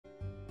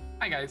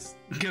Hi guys,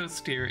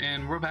 Ghost here,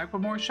 and we're back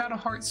with more Shadow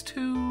Hearts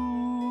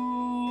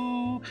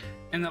 2.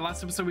 In the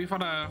last episode, we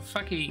fought a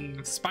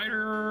fucking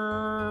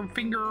spider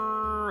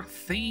finger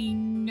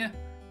thing.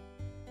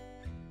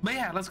 But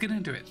yeah, let's get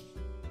into it.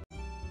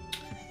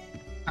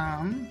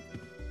 Let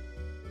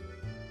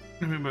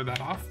me move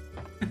that off.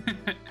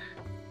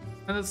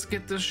 Let's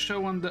get this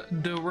show on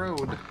the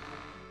road.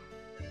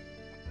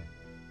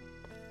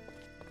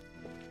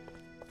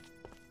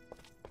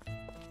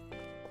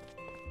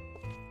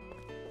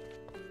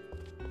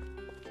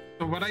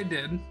 So what I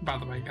did, by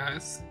the way,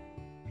 guys,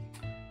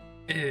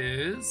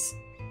 is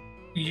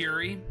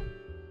Yuri,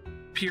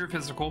 pure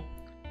physical,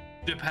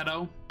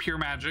 Geppetto, pure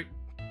magic,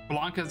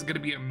 Blanca is going to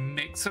be a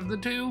mix of the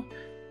two,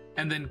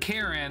 and then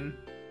Karen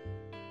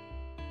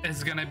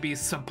is going to be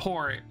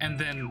support and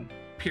then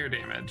pure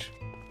damage.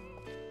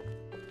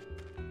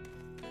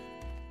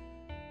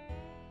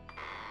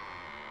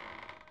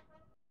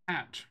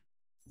 Hatch.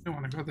 I don't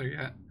want to go there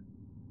yet.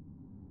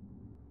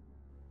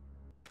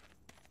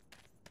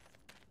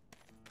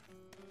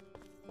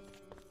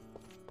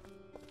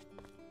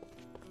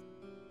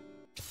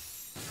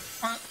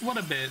 What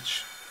a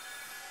bitch.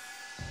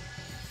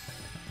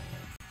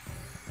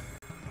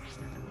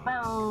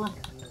 Brr.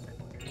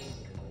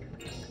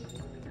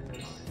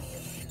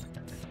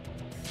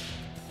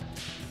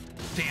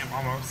 Damn,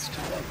 almost.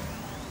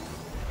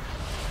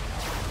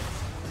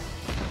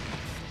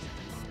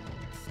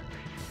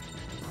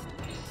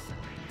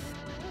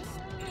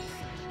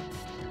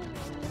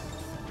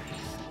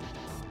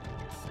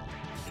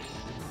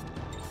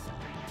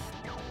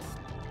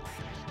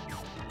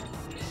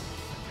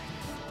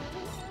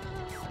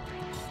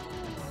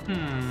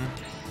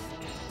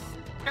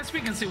 Guess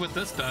we can see what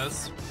this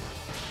does.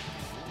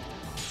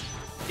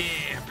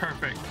 Yeah,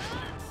 perfect.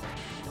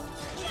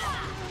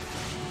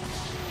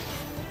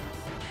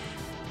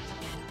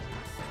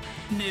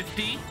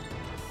 Nifty.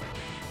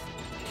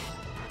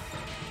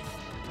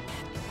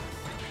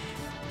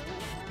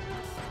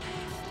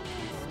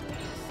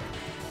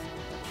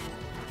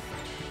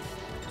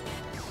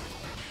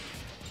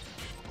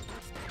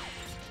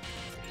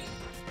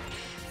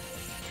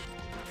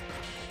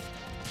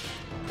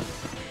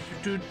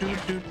 Do do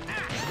do.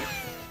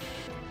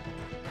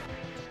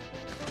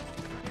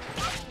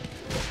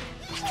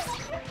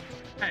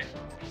 Hey,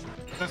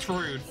 that's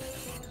rude.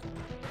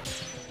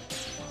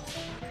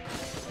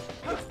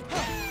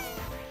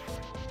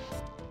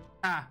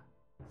 Ah,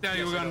 now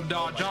you were gonna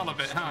dodge all of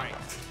it, huh?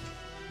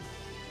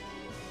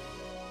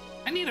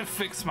 I need to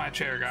fix my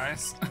chair,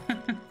 guys.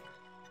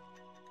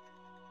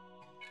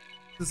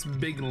 This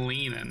big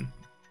leaning.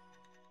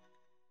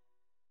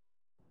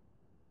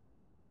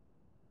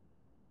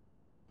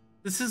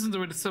 This isn't the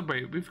way to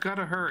celebrate. We've got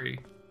to hurry.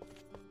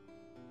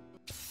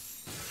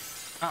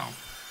 Oh.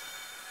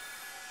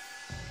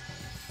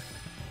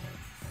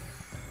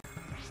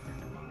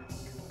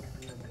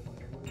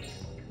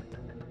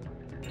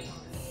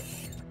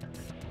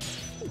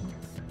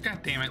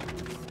 God damn it.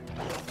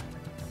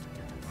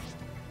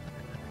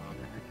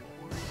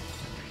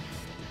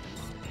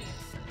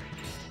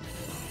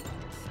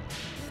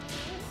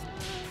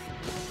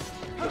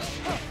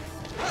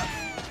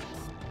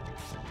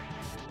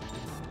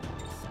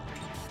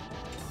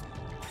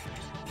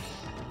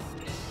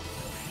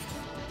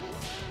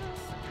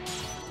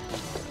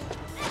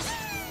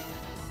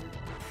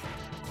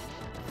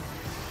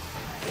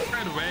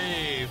 Red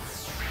wave.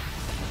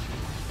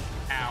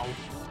 Ow.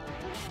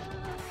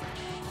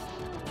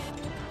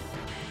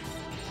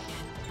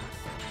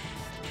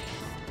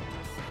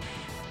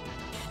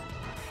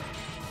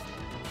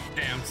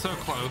 Damn, so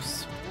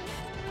close.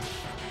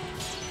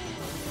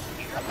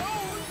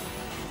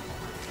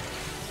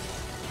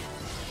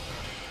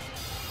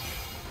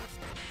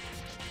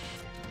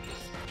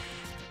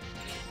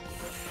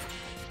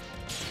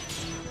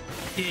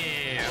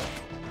 Yeah.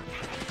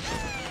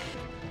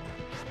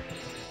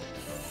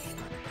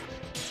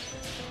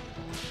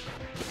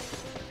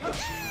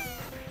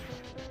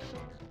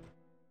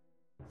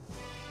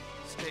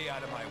 Stay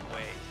out of my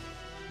way.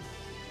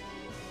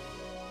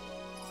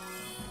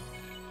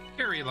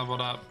 Harry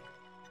leveled up.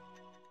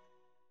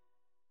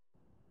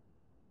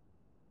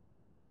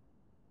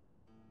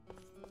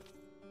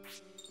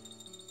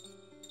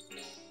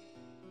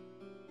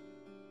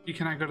 You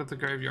cannot go to the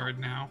graveyard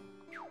now.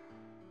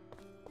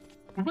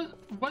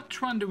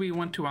 Which one do we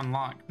want to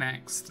unlock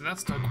next?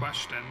 That's the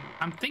question.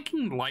 I'm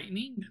thinking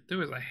lightning.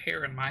 There is a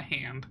hair in my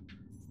hand.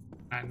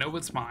 I know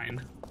it's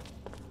mine.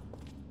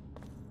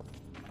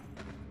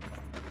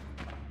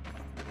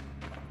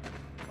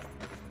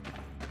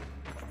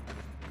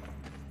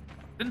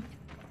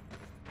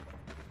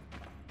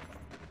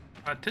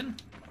 Button.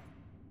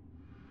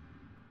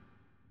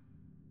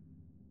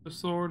 The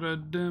sword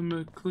of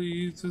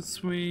Damocles is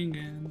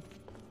swinging.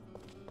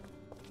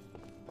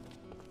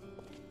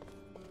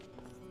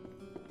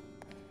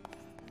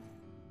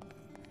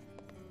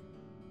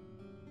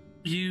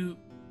 You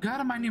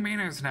gotta mind your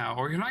manners now,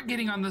 or you're not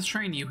getting on this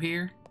train, you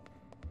hear?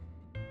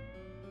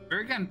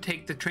 We're gonna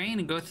take the train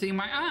and go see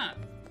my aunt.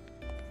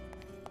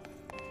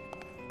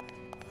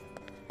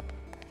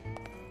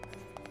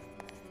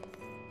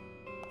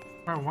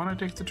 I want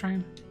to take the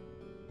train.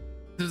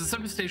 There's a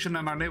subway station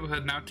in our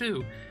neighborhood now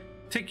too.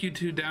 Take you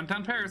to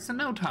downtown Paris in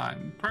no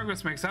time.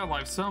 Progress makes our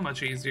life so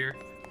much easier.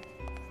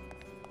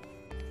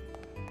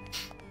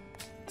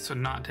 So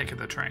not taking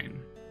the train.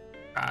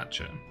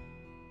 Gotcha.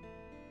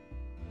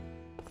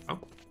 Oh.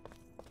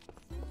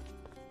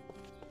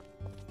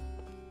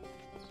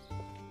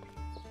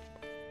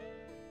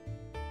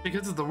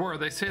 Because of the war,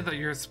 they say that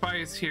you're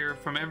spies here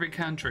from every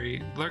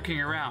country,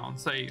 lurking around.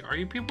 Say, are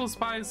you people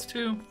spies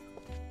too?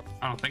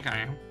 I don't think I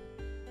am.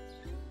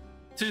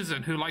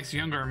 Susan, who likes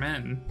younger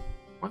men.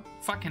 What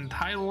fucking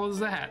title is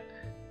that?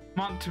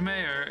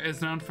 Montemayor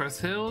is known for its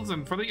hills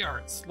and for the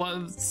arts.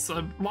 Lots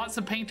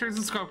of painters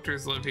and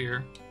sculptors live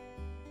here.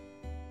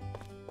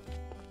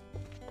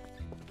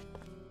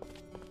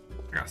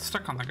 I got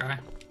stuck on the guy.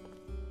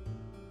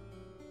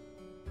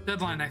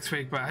 Deadline next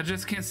week, but I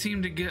just can't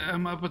seem to get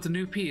him up with a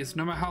new piece,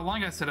 no matter how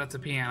long I sit at the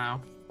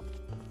piano.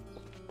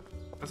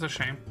 That's a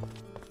shame.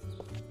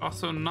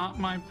 Also, not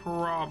my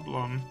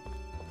problem.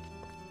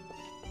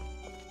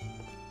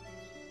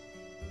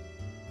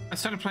 I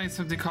started playing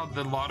something called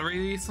the lottery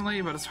recently,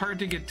 but it's hard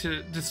to get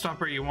to stop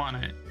where you want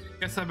it.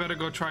 Guess I better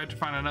go try to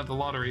find another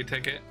lottery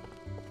ticket.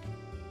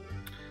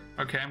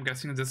 Okay, I'm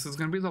guessing this is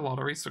gonna be the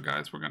lottery, so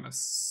guys, we're gonna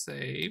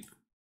save.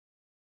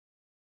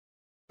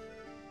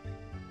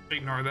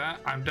 Ignore that.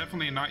 I'm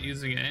definitely not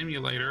using an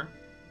emulator.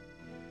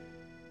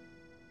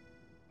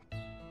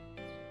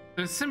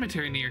 There's a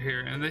cemetery near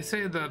here, and they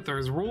say that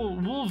there's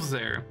wolves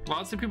there.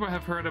 Lots of people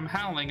have heard them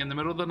howling in the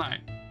middle of the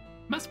night.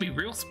 Must be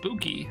real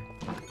spooky.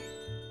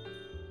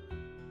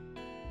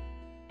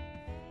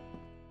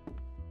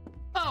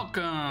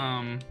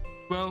 Welcome!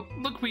 Well,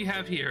 look we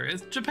have here.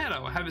 It's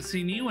Geppetto. I haven't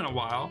seen you in a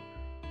while.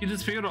 You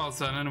disappeared all of a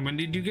sudden, and when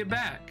did you get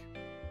back?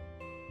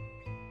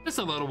 Just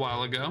a little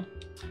while ago.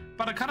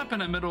 But I caught up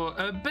in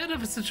a bit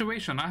of a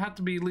situation. I had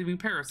to be leaving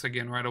Paris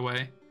again right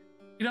away.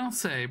 You don't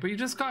say, but you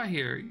just got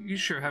here. You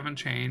sure haven't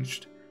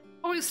changed.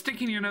 Always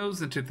sticking your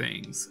nose into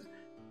things.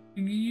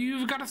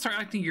 You've got to start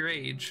acting your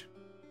age.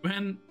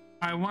 When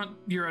I want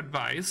your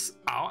advice,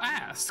 I'll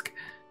ask.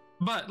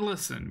 But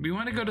listen, we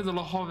want to go to the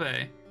Le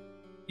Havre.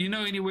 You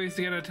know any ways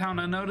to get out of town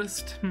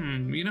unnoticed?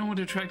 You don't want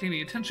to attract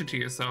any attention to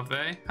yourself,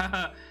 eh?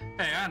 Haha,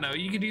 hey, I know,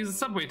 you could use a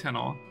subway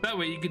tunnel. That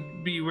way you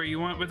could be where you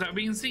want without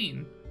being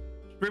seen.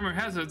 Rumor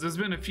has it there's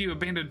been a few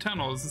abandoned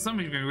tunnels, and some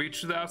even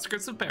reached the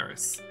outskirts of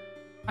Paris.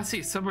 I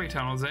see, subway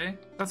tunnels, eh?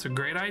 That's a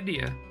great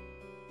idea.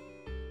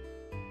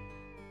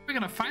 We're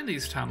gonna find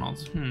these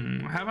tunnels.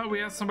 How about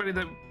we ask somebody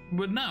that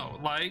would know,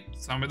 like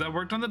somebody that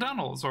worked on the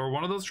tunnels, or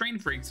one of those train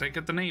freaks that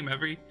can name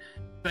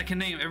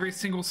every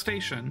single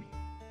station.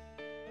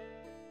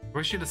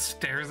 Where she just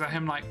stares at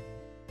him like,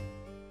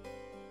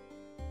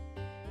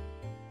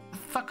 the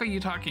fuck are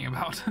you talking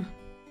about?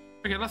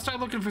 Okay, let's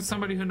start looking for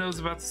somebody who knows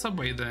about the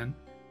subway then.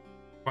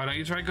 Why don't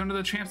you try going to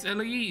the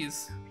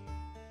Champs-Élysées?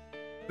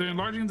 They're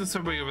enlarging the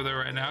subway over there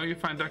right now. You'll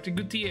find Dr.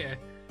 Gautier,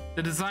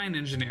 the design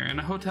engineer, in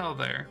a hotel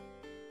there.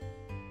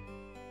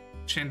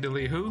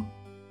 Chandelier who?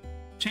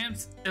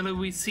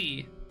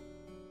 Champs-Élysées.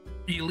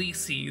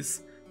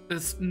 Elysees.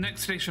 This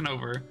next station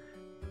over.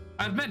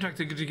 I've met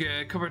Dr.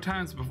 Gautier a couple of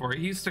times before.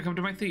 He used to come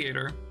to my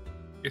theater.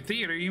 Your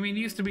theater? You mean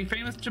he used to be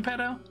famous,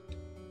 Geppetto?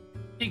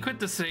 He quit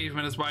the stage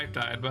when his wife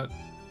died, but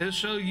his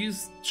show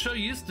used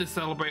to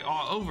celebrate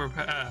all over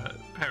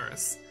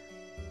Paris.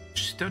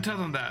 Shh, don't tell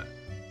them that.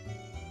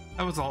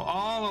 That was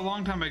all a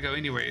long time ago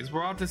anyways.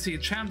 We're off to see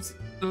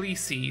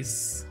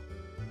Champs-Élysées.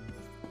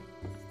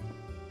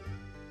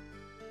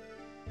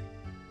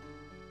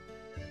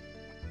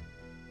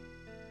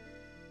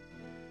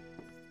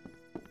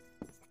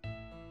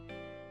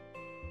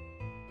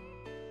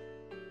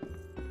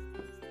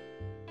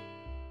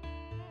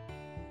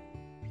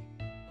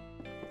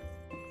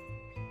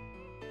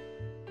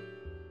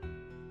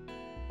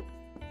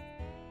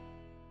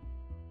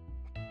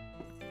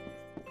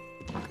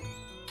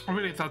 I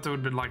really thought there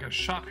would be like a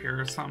shop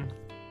here or something.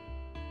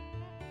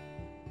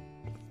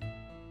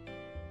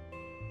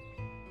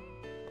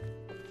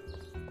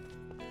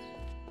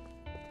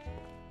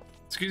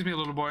 Excuse me,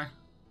 little boy.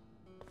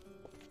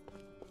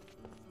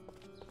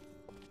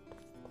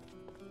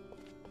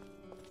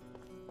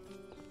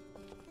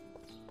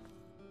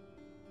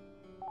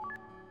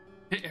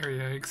 Hit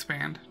area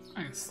expand.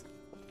 Nice.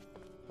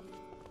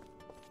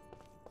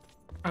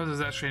 Oh,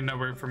 there's actually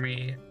nowhere for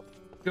me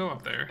to go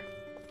up there.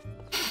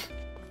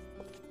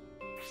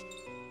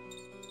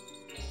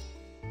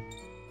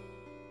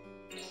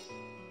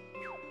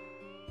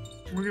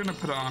 We're gonna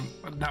put on,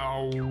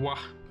 no,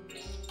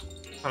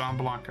 put on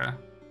Blanca.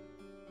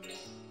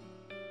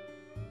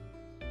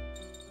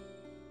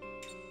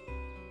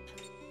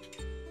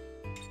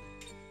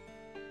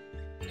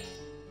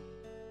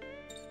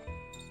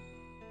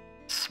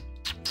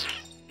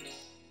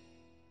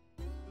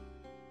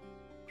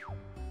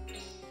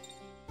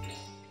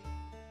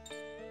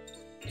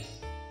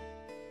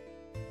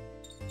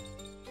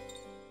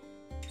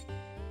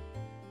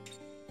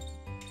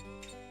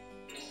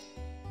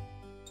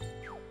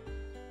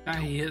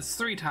 He hits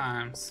 3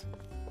 times.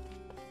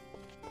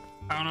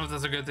 I don't know if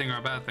that's a good thing or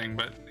a bad thing,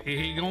 but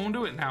he gonna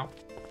do it now.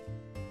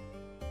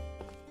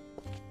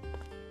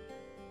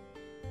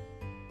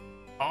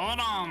 Hold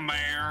on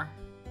there.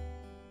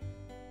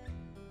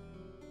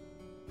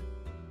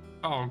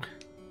 Dog.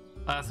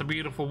 That's a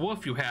beautiful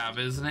wolf you have,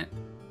 isn't it?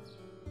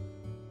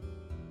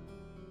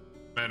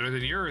 Better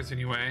than yours,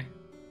 anyway.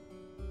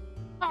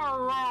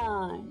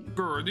 Oh,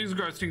 girl, these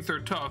guys think they're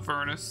tough,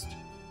 Ernest.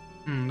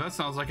 That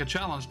sounds like a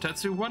challenge,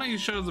 Tetsu. Why don't you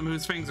show them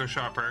whose fangs are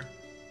sharper?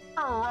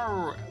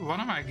 Oh, what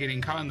am I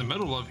getting caught in the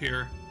middle of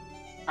here?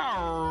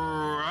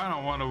 Oh, I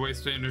don't want to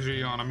waste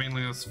energy on a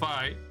meaningless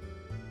fight.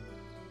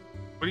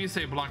 What do you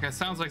say, Blanca?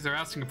 Sounds like they're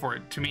asking for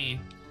it to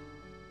me.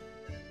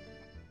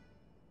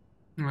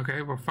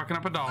 Okay, we're fucking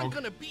up a dog. I'm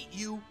gonna beat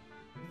you.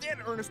 Then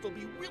Ernest will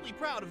be really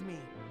proud of me.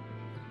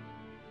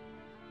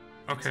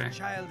 Okay. It's a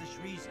childish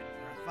reason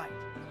for a fight.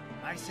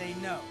 I say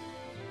no.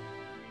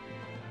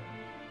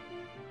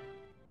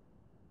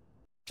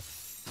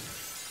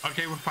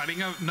 Okay, we're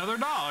fighting another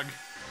dog.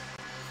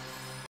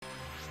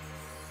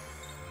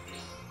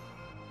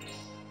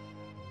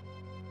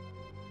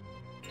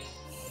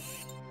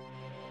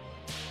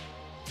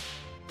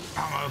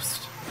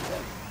 Almost.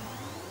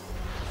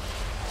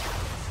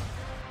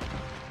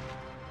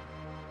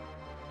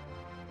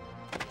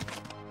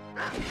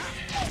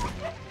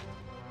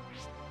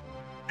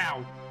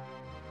 Ow.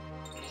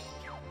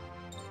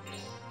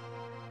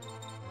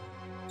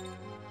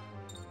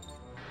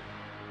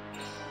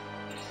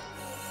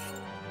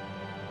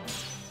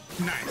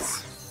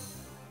 Nice.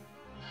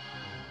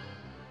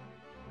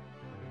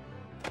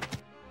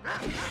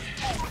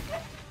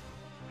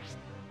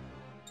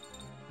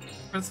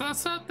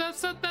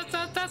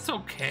 That's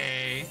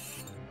okay.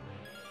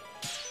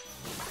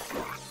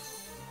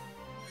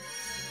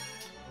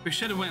 We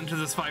should have went into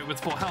this fight with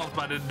full health,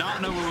 but I did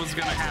not know what was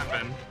gonna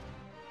happen.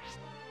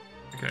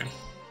 Okay,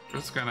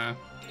 just gonna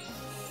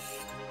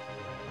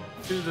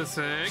do this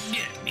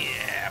again.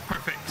 Yeah,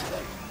 perfect.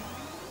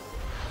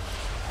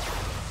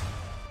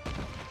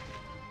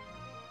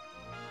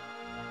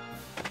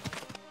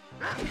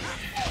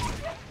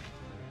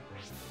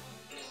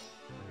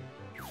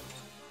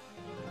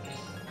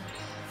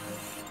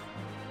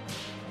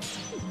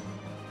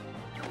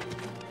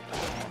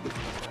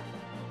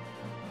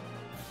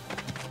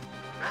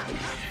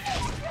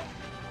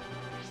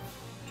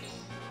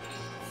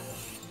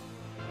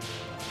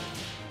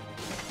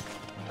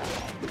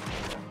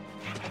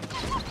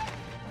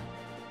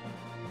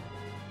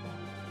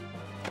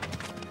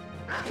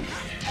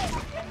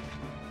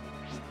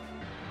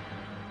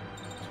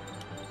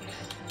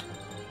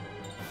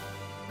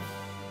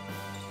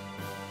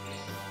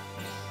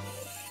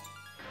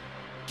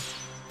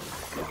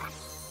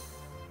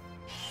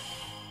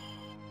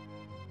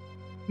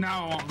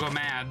 Now I won't go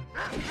mad.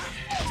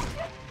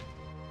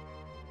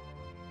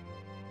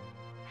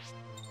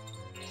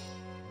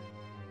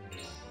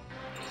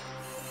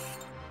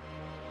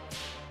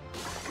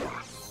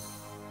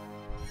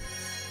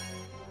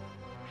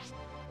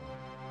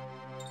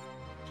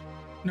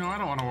 No, I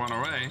don't want to run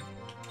away.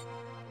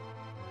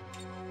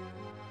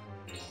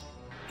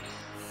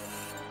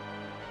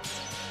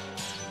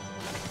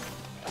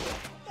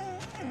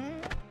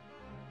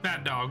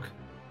 Bad dog.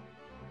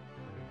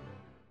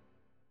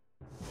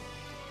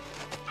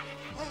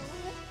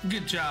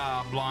 Good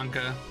job,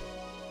 Blanca.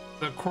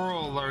 The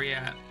coral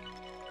laureate.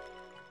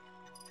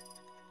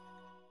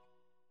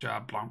 Good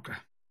job,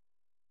 Blanca.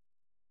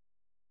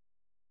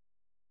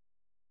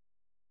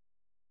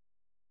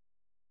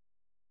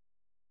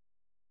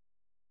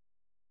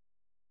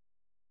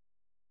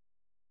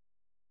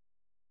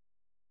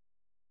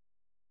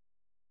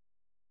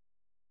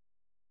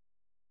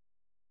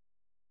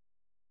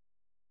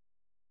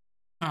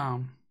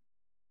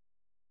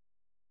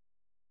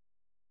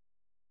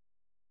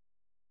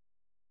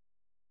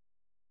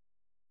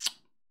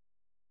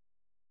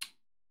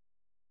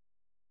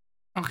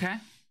 Okay.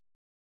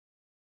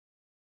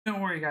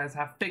 Don't worry, guys.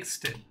 I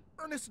fixed it.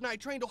 Ernest and I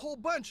trained a whole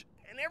bunch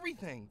and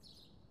everything.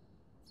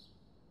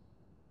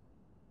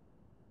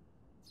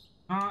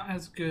 Not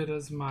as good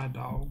as my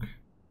dog.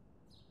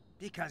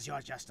 Because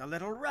you're just a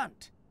little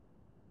runt.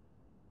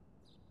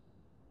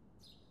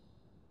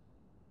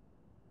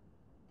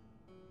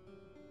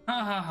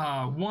 Ha ha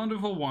ha.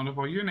 Wonderful,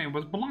 wonderful. Your name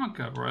was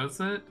Blanca, was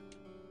it?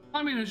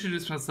 Let me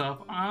introduce myself.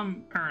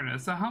 I'm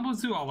Ernest, a humble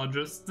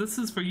zoologist. This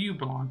is for you,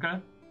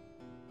 Blanca.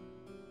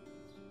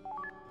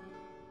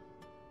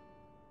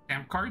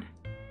 Stamp card?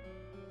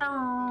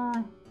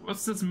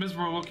 What's this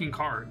miserable looking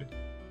card?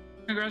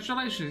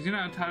 Congratulations, you're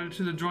now entitled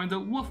to join the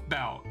Wolf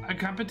Bout, a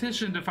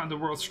competition to find the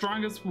world's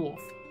strongest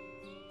wolf.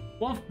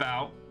 Wolf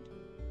Bout.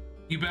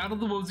 You battle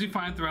the wolves you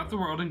find throughout the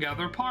world and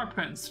gather paw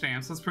print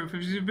stamps as proof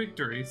of your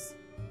victories.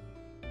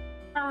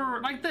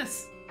 Like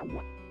this.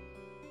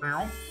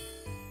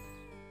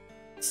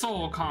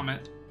 Soul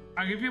Comet.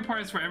 I'll give you a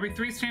prize for every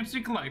 3 stamps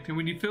you collect, and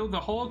when you fill the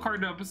whole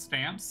card up with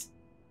stamps,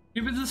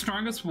 you'll be the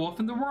strongest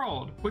wolf in the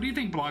world. What do you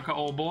think, Blanca,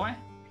 old boy?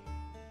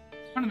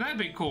 Wouldn't that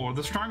be cool?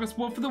 The strongest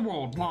wolf in the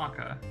world,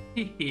 Blanca.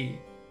 Hee.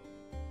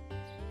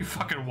 You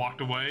fucking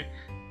walked away.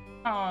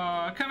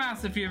 Come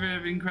ask if you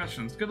have any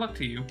questions. Good luck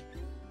to you.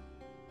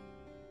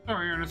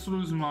 Sorry, Ernest,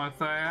 losing like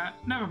that.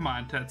 Never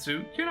mind,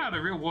 Tetsu. You're not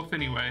a real wolf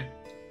anyway.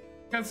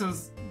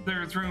 Guess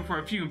there's room for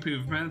a few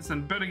improvements,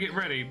 and better get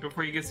ready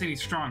before he gets any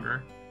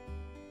stronger.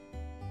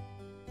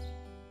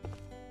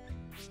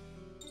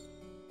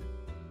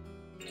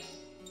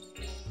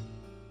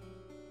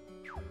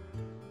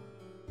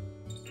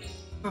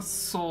 The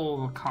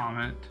soul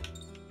comet.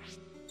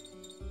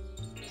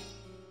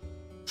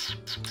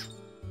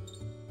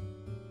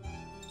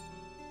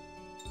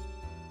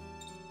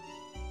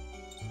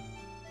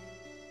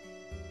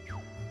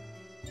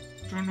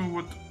 Don't know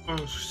what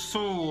a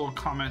soul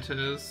comet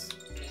is.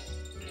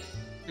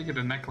 I get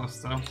a necklace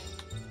though.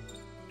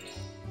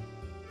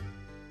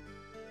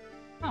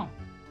 Oh.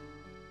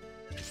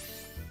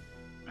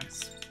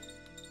 Nice.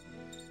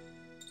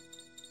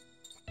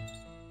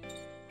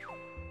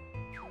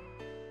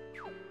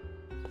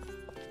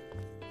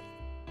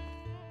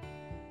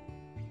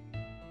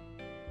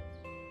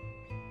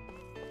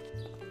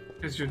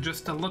 Because you're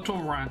just a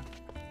little runt.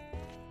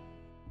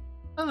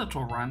 A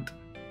little runt.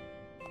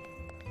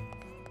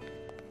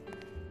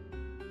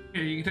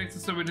 Here, you can take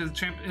this over to the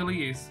Champ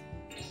Elias.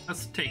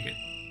 Let's take it.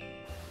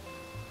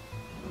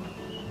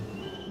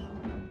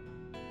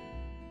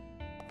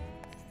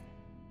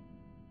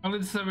 Only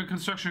the 7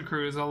 construction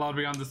crew is allowed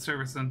beyond the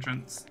service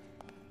entrance.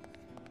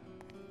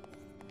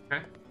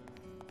 Okay.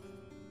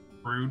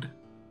 Rude.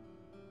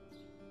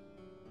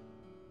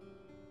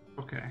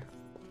 Okay.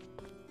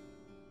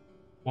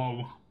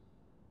 Whoa.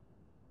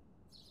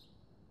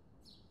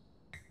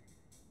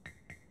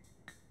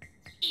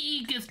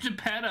 Eek,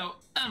 Geppetto.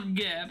 Oh,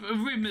 Gap,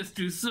 we missed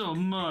you so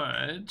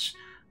much.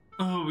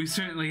 Oh, we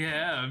certainly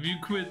have. You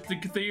quit the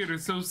theater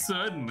so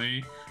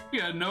suddenly. We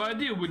had no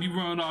idea what you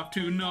run off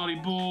to, naughty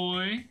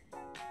boy.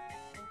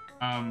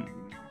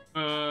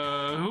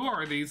 Who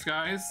are these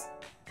guys?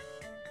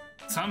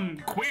 Some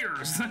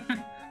queers.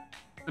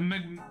 The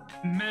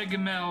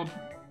Megamel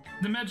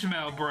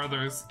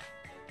brothers.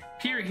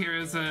 Pierre here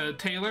is a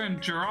tailor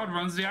and Gerard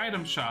runs the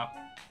item shop.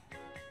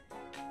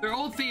 They're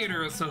old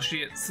theater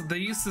associates. They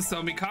used to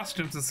sell me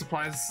costumes and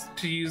supplies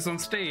to use on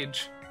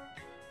stage.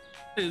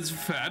 It's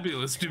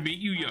fabulous to meet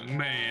you, young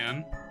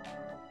man.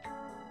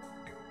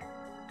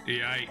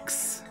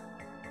 Yikes.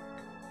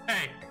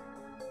 Hey,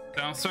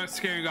 don't start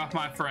scaring off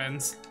my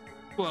friends.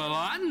 Well,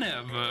 I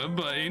never,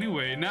 but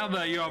anyway, now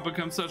that you all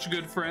become such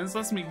good friends,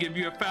 let me give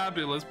you a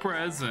fabulous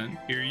present.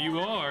 Here you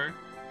are.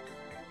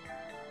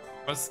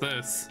 What's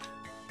this?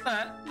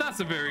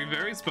 That's a very,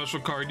 very special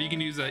card you can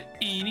use at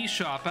any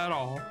shop at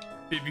all.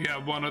 If you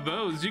have one of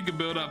those, you can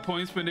build up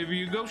points whenever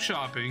you go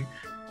shopping.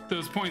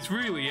 Those points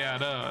really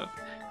add up.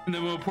 And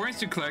the more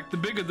points you collect, the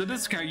bigger the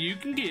discount you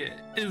can get.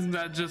 Isn't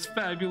that just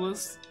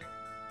fabulous?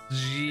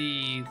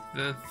 Gee,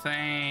 the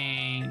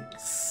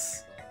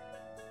thanks.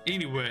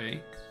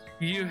 Anyway,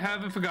 you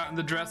haven't forgotten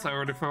the dress I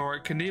ordered for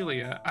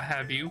Cornelia,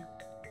 have you?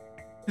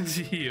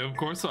 Gee, of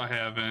course I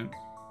haven't.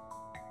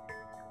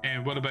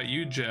 And what about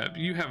you, Jeb?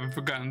 You haven't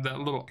forgotten that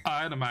little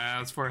item I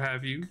asked for,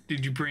 have you?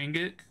 Did you bring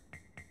it?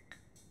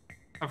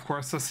 Of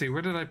course, let's see,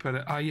 where did I put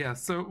it? Ah,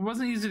 yes, so it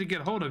wasn't easy to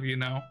get hold of, you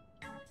know.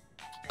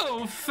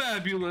 Oh,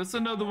 fabulous,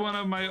 another one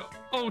of my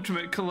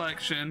ultimate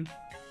collection.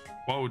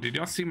 Whoa, did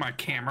y'all see my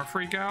camera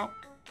freak out?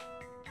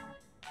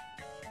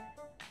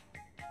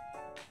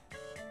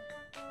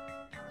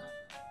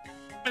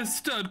 A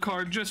stud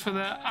card just for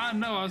that. I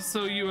know I'll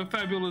sew you a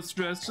fabulous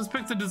dress. Just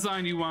pick the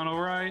design you want,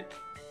 alright?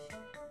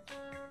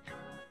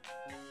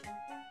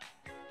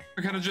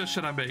 What kind of dress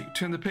should I make?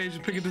 Turn the page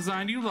and pick a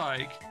design you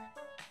like.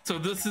 So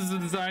this is the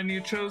design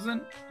you've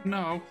chosen?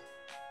 No.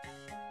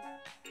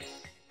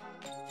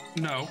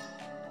 No.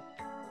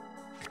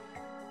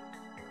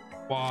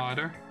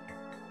 Water,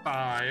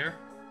 fire,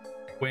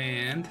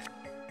 wind,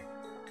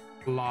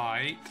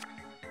 light,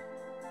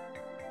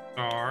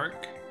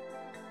 dark.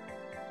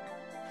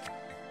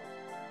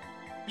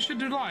 You should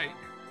do light.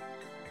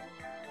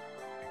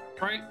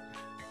 Right?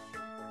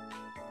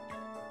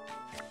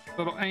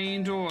 Little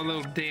angel or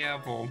little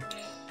devil?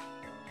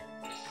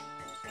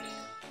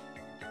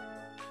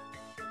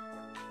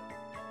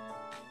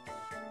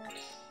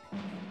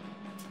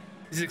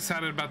 He's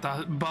excited about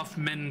the buff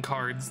men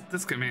cards.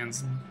 This guy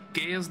man's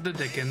gay as the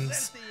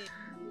Dickens.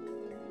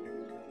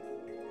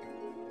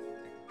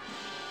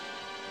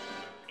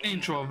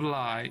 Angel of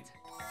light.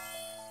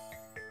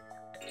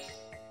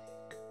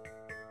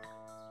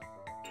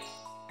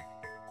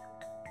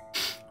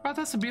 Wow,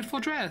 that's a beautiful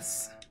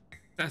dress.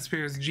 That's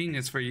Pierre's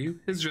genius for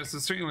you. His dress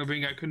is certainly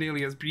bring out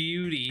Cornelia's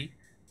beauty.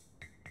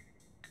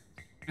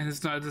 And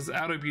it's not just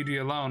outer beauty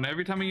alone.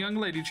 Every time a young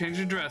lady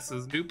changes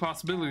dresses, new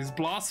possibilities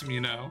blossom,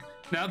 you know.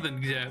 Now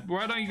then, Jeb,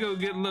 why don't you go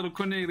get a little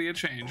Cornelia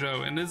change?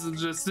 Oh, and this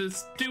is just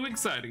this too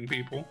exciting,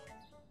 people.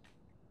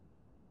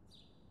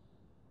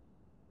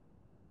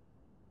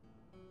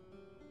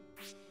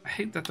 I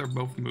hate that they're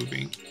both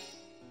moving.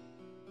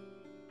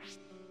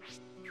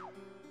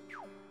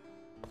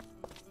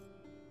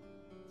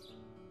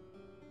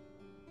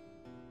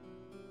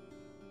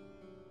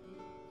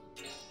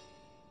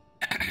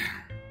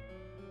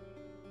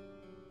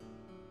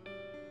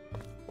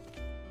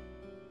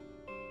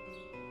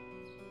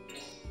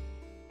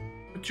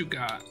 What you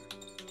got?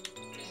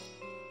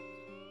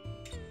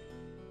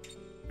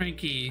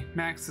 Frankie,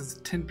 max is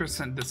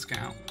 10%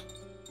 discount.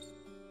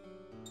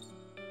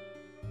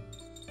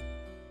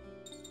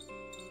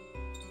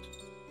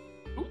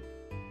 Ooh.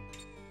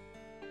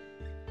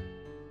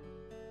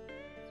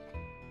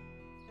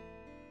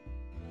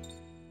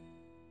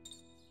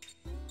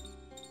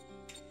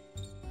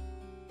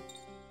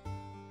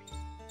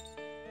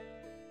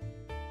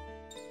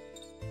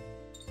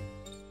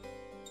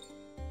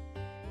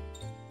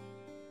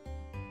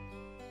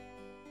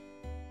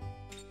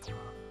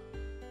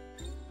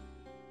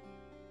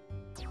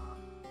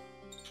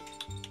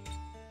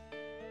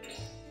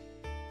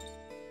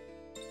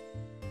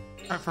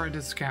 Try for a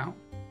discount.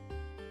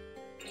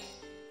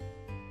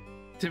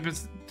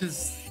 10%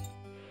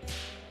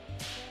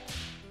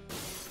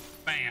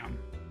 bam.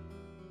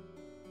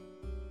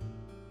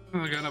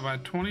 I got it by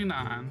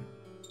 29.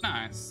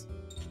 Nice.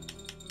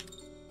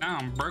 Now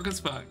I'm broke as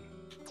fuck.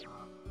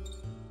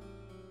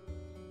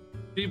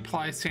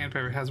 Ply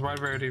sandpaper has a wide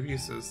variety of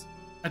uses.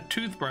 A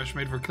toothbrush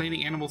made for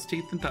cleaning animals'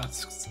 teeth and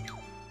tusks.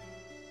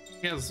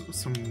 He has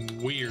some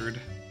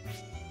weird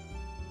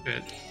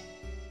shit.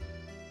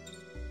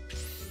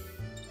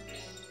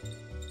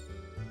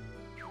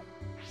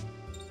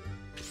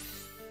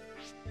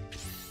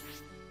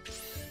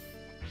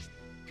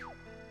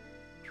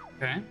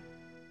 Okay.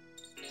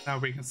 Now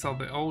we can sell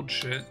the old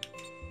shit.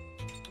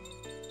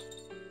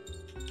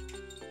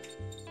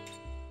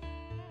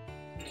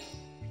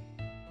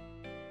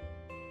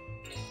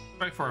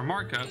 Right for a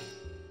markup.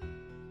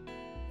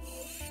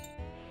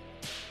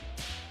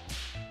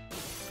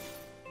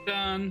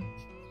 Done.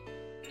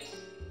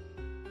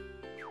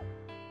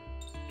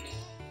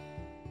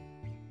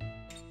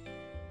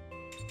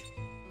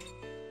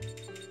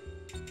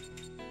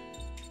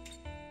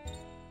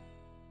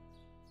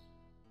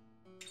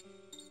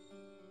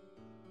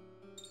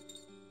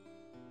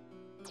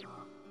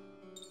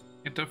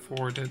 Can't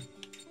afford it.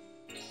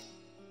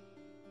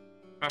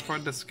 For a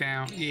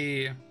discount,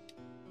 yeah.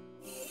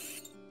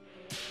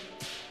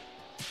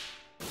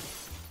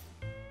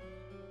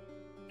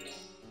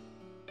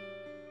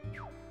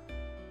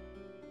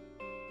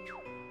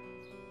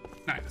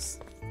 Nice.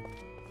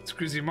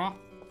 Excusez-moi.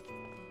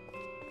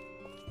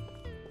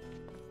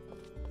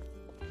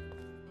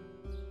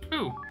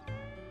 Ooh.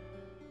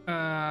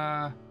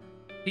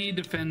 He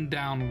defend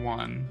down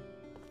 1.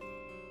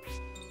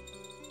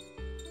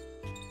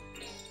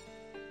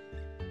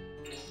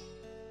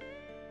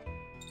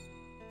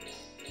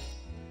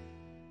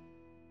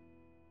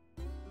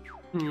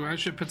 Ooh, I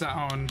should put that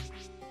on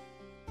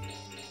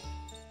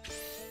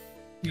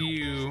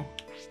you.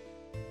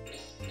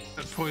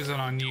 Put poison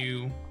on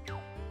you.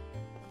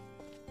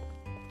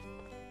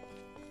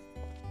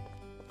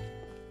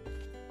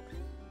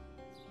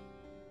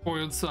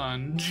 Spoiled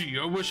son. Gee,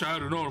 I wish I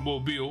had an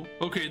automobile.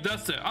 Okay,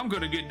 that's it. I'm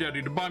gonna get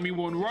daddy to buy me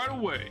one right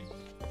away.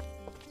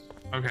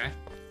 Okay.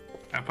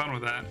 Have fun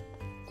with that.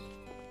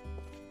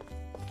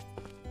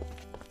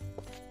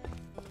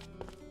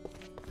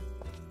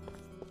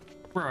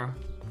 Bruh.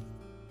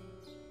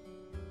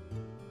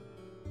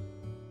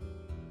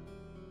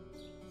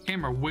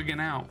 Camera wigging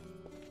out.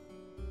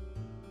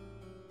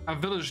 Our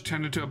village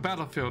turned into a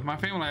battlefield. My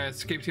family had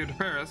escaped here to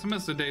Paris. I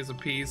miss the days of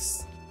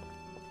peace.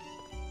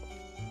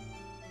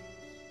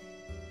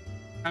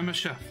 I'm a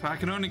chef. I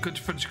can only cook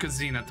French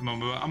cuisine at the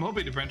moment, but I'm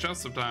hoping to branch out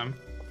sometime.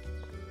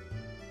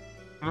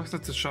 It looks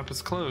like the shop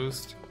is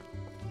closed.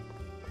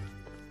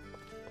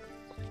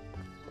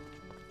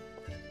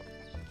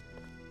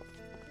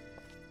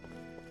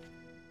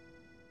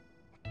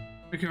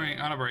 We can wait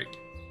on a break.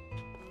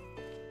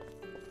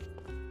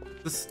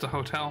 This is the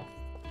hotel.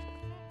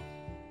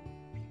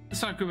 I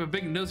saw a group of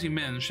big nosy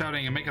men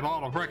shouting and making a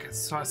lot of ruckus,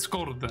 so I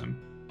scolded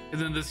them. And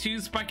then this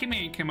huge spiky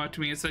man came up to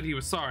me and said he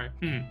was sorry.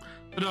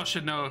 Adults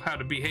should know how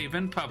to behave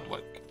in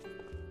public.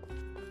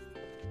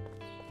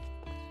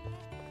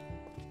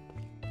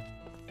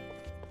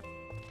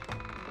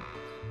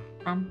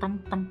 Bum,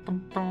 bum, bum,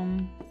 bum,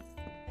 bum.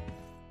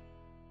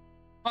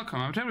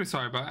 Welcome, I'm terribly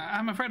sorry, but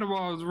I'm afraid of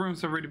all the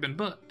rooms have already been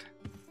booked.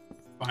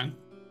 Fine.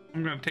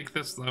 I'm gonna take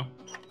this though.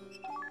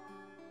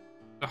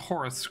 The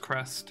Horus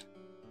crest.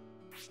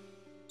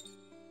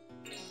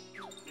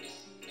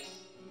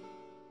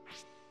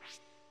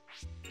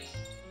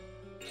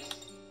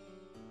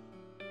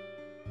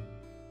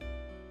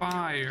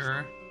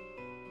 Fire.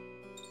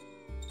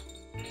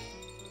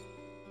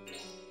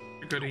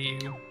 Go to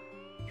you.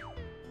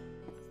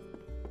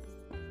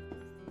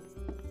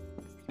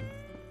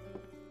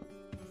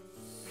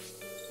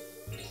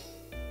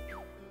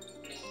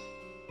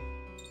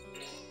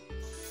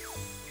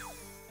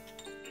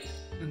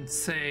 And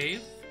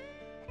save.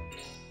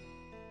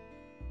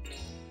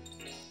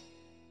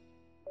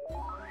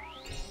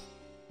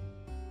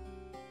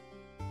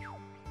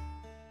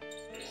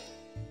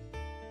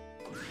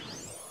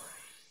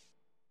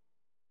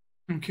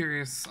 I'm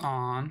curious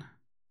on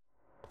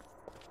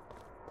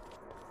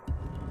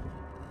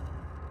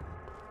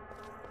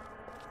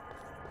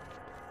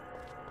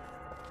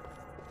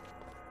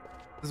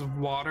is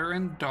water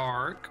and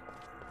dark.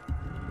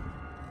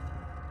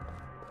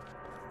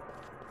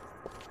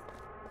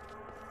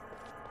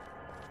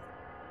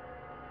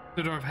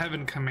 The door of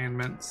heaven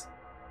commandments.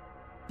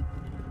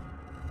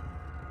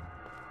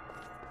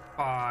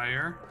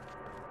 Fire.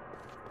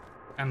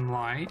 And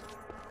light.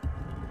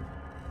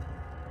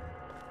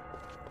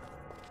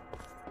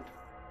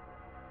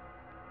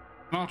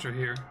 An altar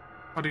here.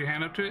 I'll do your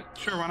hand up to it?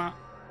 Sure, why not?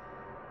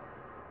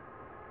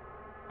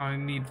 I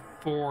need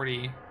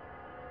 40.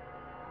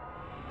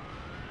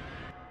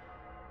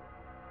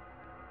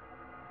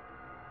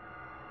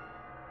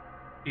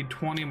 Need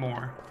 20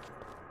 more.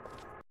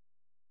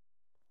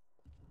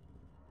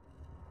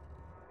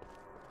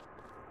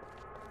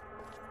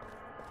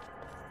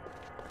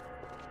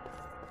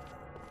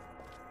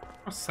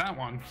 What's that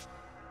one?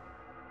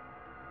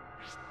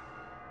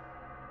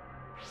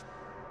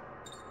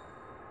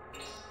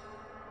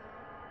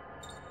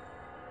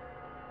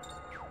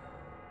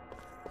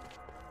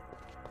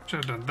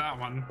 Should have done that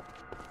one.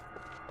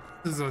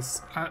 This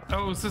is a,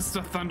 oh, is this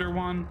the thunder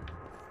one?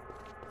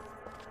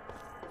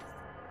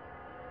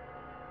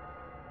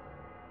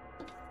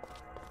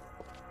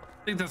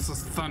 I think that's the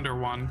thunder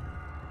one.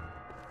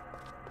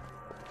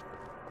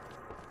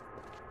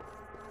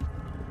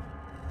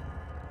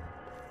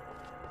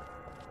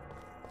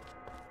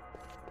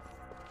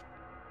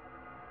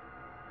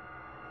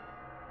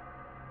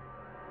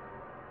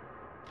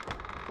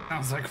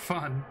 Sounds like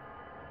fun.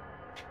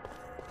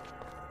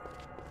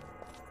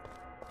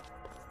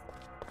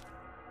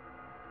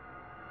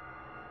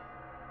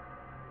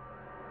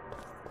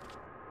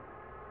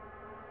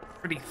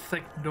 Pretty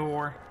thick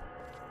door.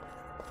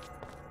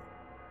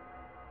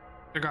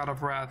 The god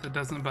of wrath, it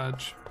doesn't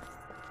budge.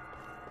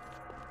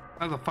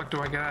 How the fuck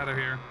do I get out of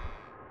here?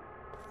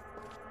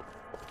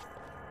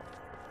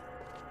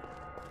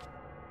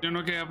 Doing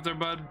okay up there,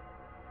 bud?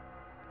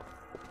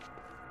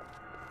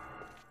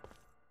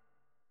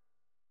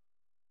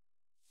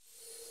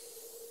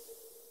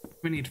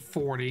 We need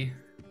 40.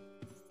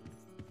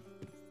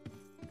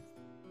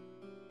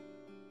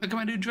 Look at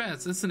my new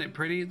dress, isn't it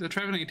pretty? The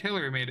traveling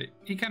tailor made it.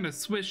 He kind of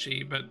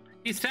swishy, but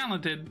he's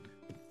talented.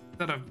 Is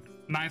that a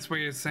nice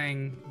way of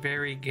saying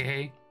very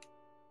gay?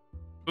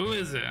 Who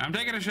is it? I'm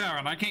taking a shower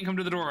and I can't come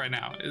to the door right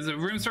now. Is it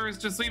room service?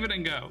 Just leave it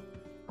and go.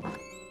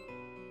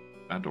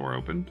 That door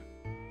opened.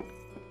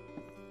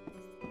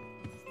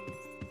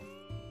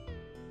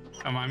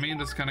 Don't mind me, I'm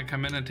just gonna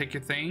come in and take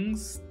your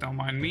things. Don't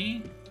mind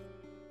me.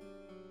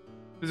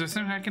 Is there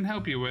something I can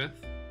help you with?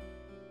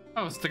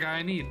 Oh, it's the guy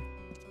I need.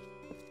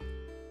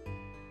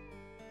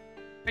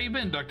 How you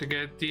been, Dr.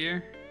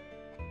 Gettier?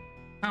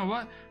 Oh,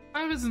 what?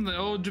 I was in the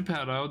old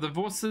Geppetto, the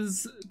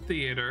Voices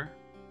Theater.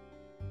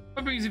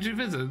 What brings you to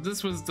visit?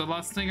 This was the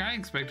last thing I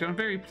expected. I'm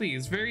very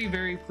pleased. Very,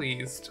 very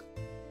pleased.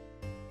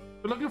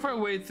 We're looking for a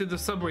way through the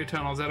subway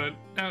tunnels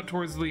out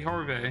towards Le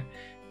Horvet.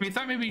 We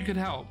thought maybe you could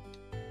help.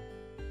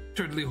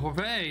 Toward Le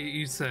Horvet,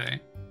 you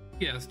say?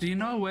 Yes, do you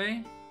know a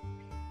way?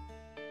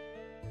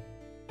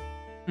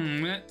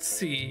 Let's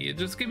see.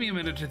 Just give me a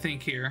minute to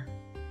think here.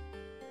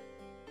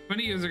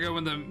 20 years ago,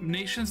 when the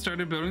nation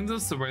started building the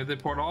subway, they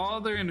poured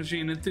all their energy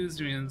and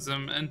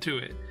enthusiasm into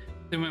it.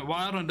 They went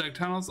wild and dug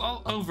tunnels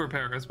all over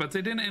Paris, but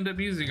they didn't end up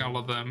using all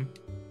of them.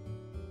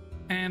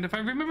 And if I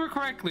remember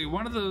correctly,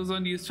 one of those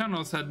unused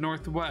tunnels head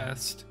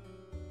northwest.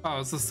 Oh,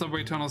 is the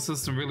subway tunnel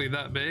system really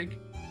that big?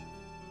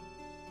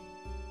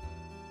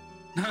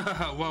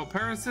 Well,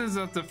 Paris is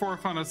at the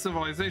forefront of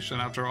civilization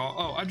after all.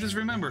 Oh, I just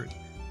remembered.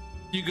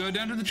 You go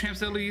down to the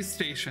Champs-Élysées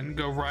station,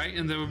 go right,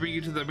 and they will bring you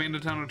to the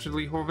abandoned tunnel to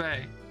Le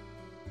Horvet.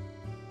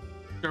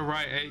 Go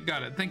right,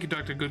 got it. Thank you,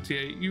 Dr.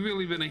 Gautier. You've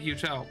really been a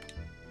huge help.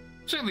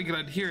 Certainly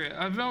glad to hear it.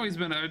 I've always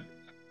been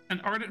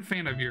an ardent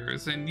fan of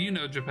yours, and you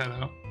know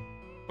Geppetto.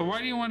 But why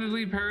do you want to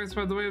leave Paris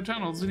by the way of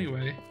tunnels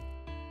anyway?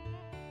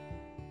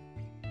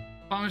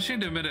 Well, I'm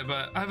ashamed to admit it,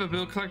 but I have a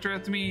bill collector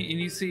after me,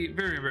 and you see,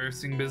 very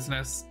embarrassing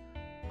business.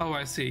 Oh,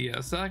 I see,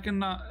 yes.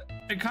 The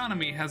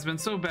economy has been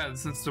so bad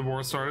since the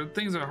war started.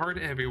 Things are hard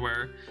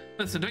everywhere.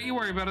 Listen, don't you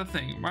worry about a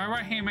thing. My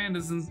right-hand man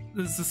is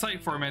the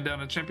site foreman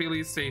down at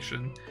Champs-Élysées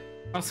station.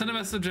 I'll send a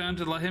message down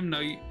to let him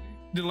know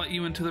to let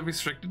you into the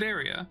restricted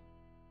area.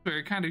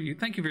 Very kind of you.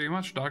 Thank you very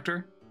much,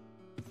 Doctor.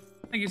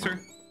 Thank you, sir.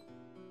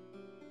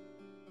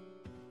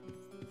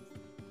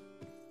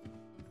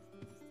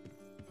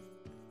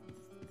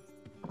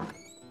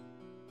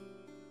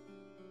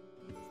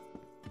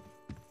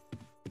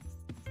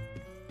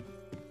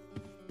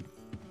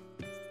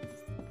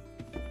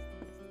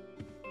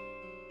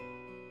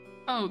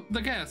 Oh,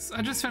 the guests.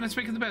 I just finished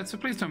making the bed, so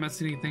please don't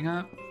mess anything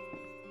up.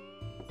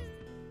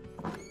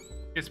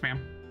 Yes,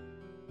 ma'am.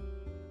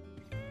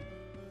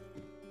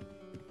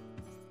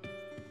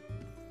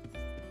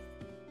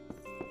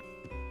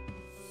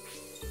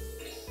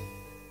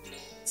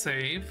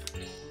 Save.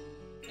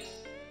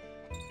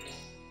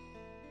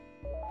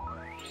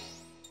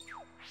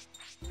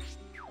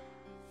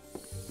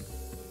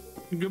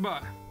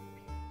 Goodbye.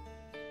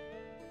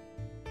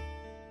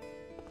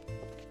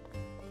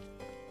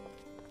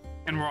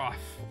 And we're off.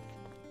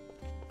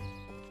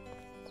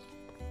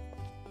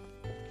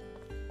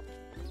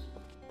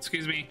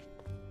 Excuse me.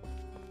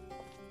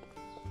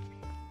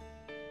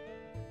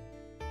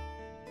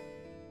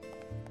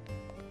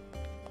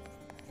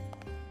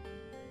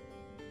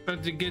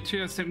 But to get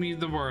you, sent me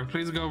the word.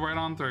 Please go right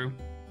on through.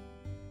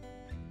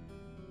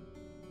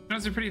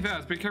 Those are pretty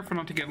fast. Be careful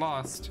not to get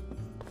lost.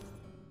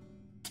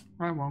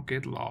 I won't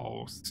get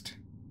lost.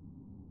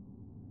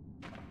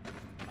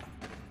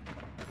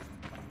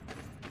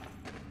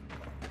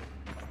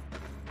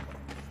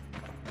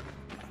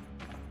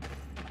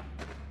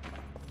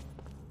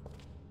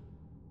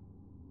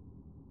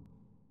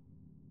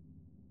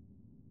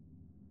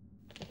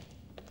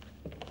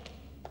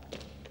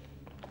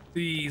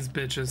 These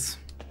bitches.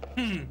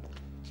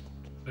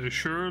 They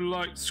sure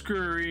like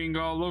scurrying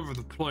all over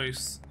the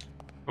place.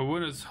 But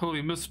when is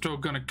holy mistletoe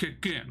gonna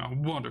kick in? I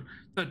wonder.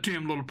 That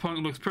damn little punk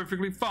looks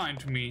perfectly fine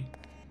to me.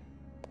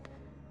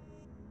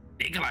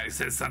 Nikolai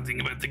says something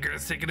about the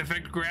curse taking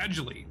effect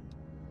gradually.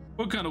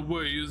 What kind of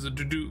way is it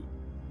to do?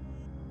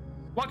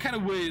 What kind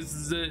of ways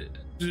is it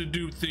to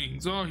do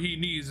things? All he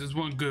needs is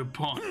one good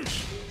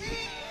punch.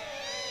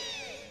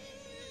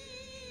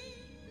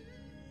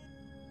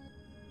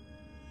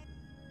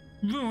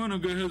 The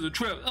Villanuga has a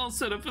trap I'll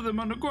set up for them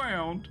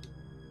underground.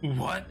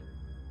 What?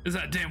 Is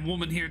that damn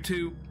woman here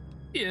too?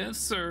 Yes,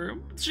 sir.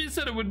 She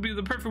said it would be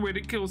the perfect way to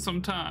kill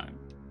some time.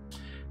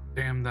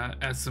 Damn that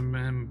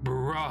SMM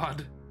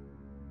broad.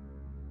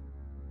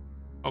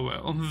 Oh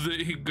well,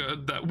 they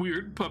got that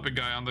weird puppet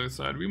guy on their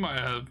side. We might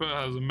have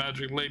as a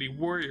magic lady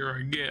warrior,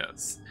 I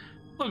guess.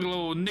 Look,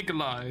 little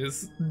Nikolai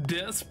is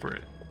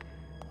desperate.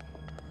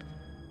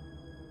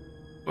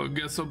 But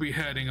guess I'll be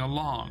heading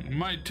along.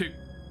 Might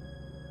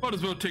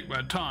as well take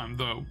my time,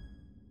 though.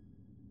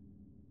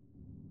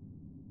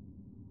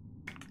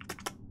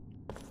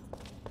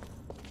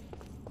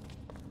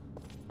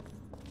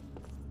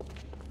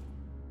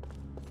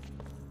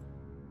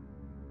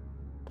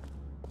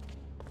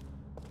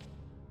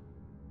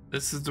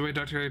 This is the way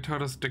Dr. A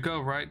told us to go,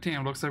 right?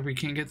 Damn, looks like we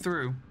can't get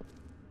through.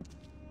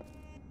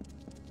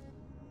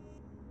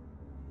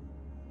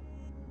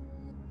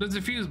 There's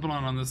a fuse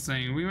blown on this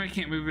thing. We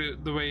can't move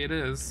it the way it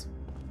is.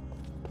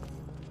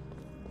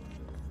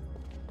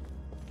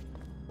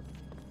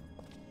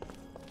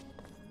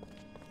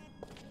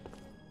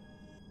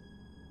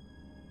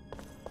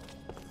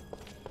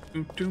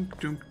 Doom, doom,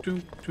 doom,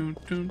 doom, doom,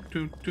 doom,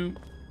 doom, doom.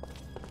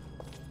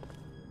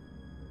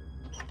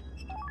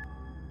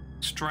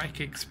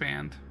 Strike,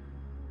 expand.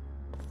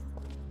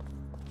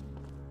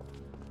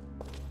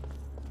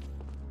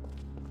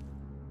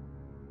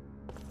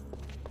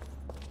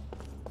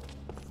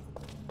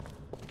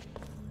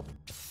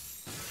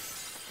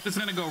 Just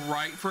gonna go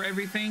right for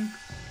everything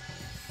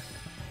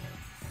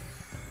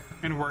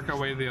and work our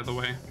way the other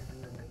way.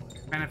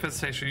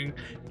 Manifestation,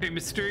 a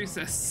mysterious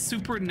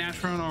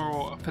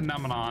supernatural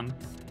phenomenon.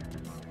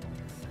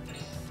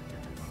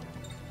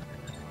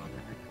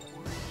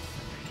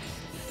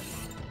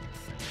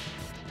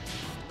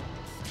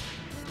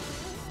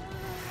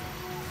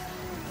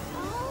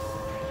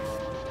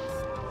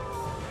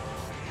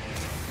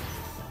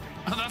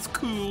 Oh, that's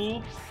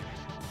cool.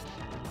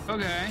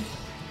 Okay.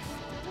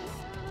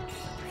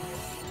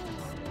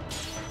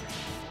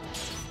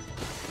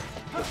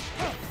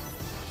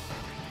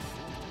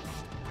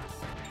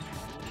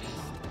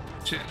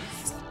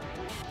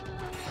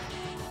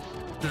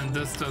 Then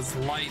this does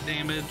light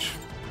damage.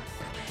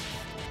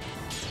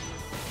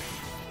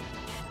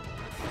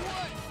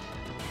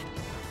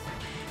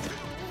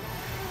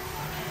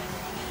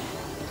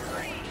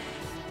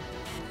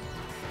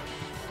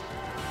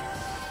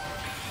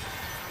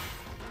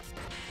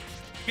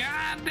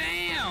 God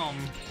damn!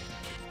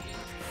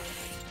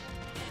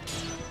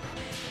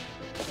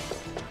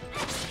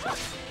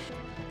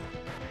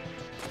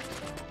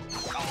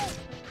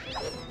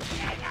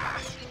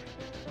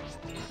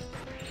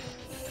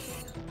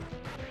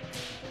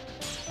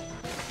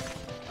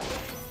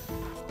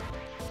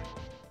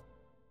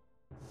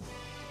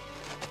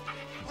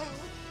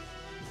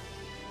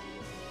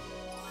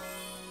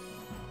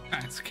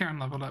 Nice, Karen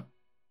leveled up.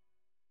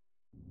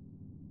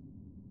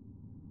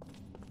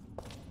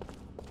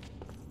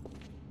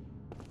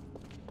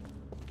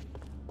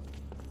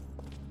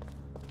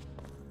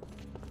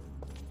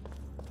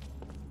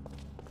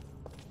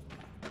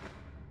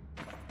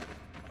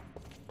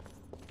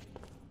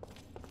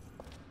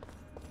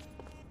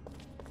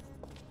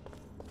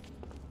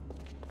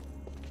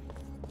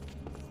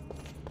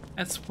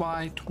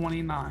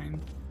 SY29.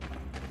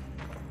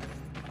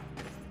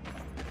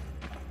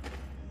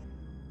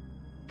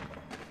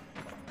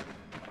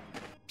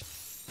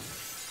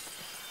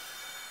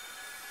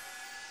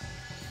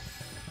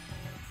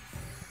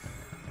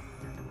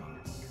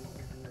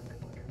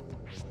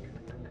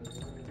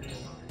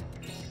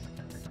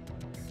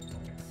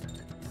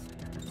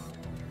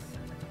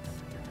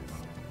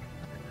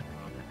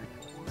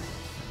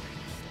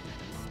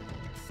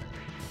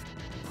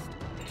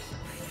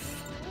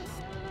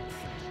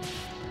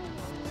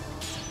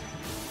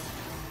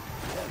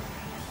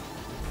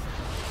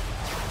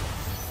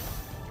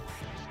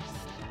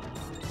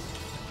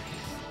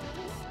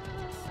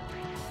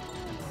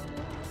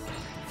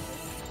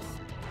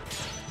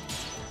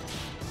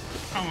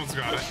 Almost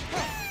got it.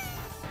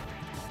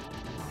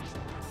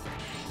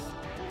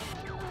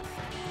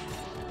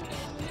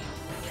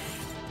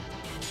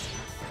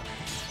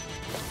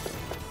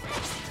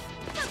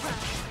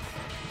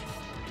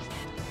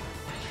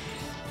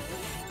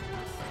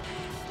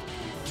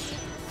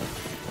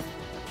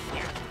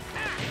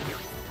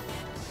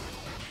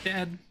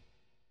 Dead.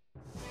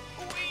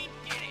 We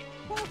did it!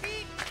 We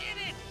did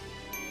it!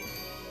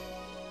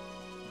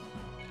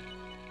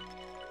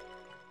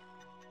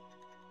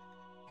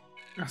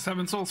 Got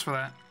 7 souls for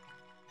that.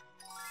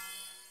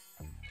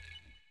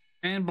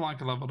 And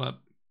Blanca leveled up.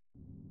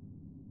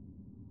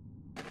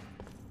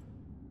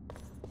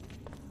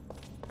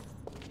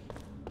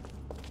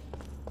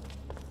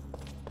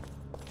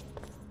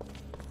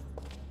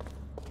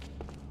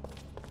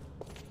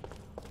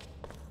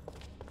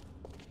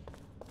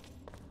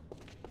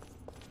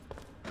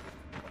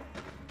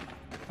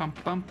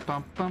 Bump, bump,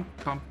 bump, bump,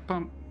 bump,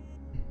 bump.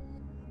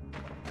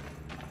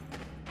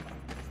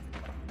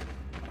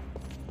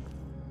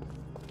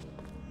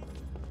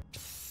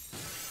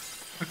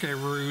 Okay,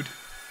 rude.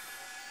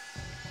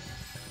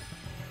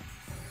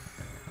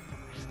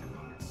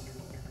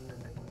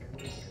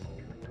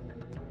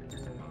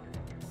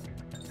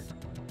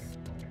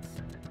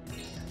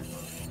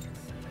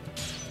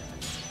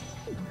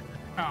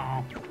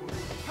 Oh.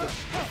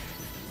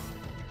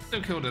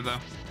 Still killed it though.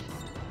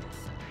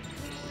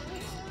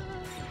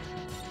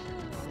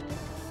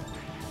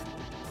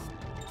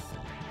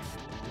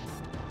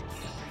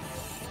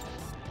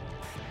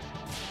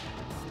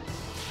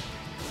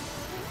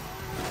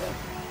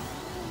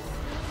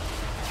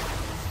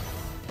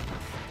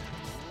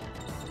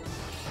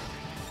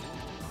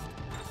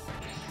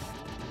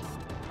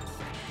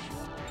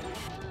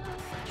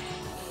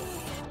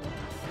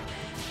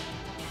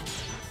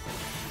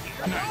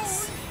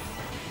 Nice.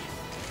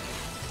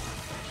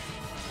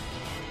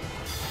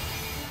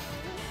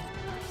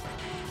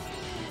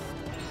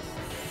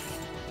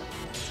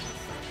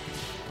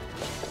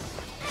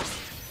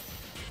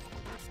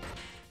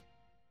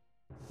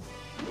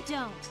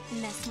 Don't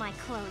mess my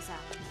clothes up.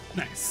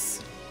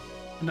 Nice.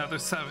 Another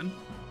 7.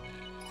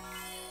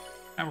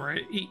 And we're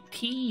at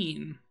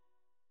 18. If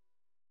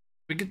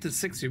we get to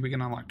 60, we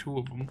can unlock 2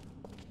 of them.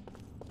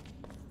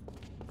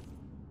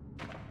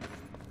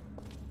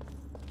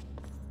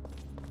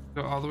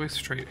 Go all the way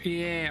straight.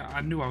 Yeah,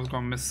 I knew I was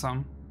going to miss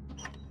some.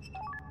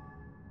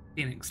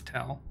 Phoenix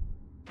Tell.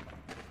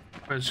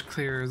 Which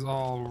clears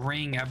all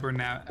ring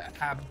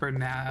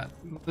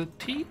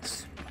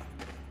abnormalities.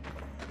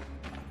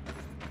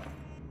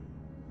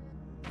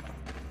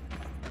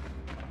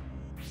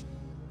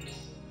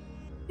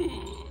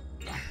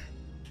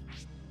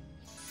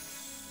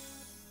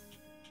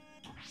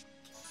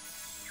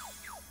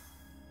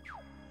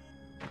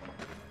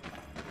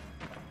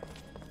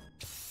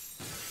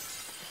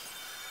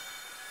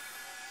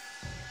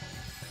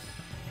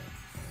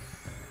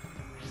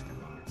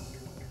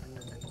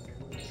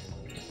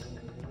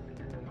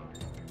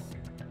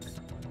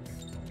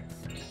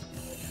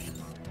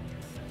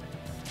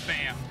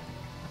 Bam.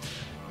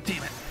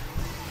 Damn it.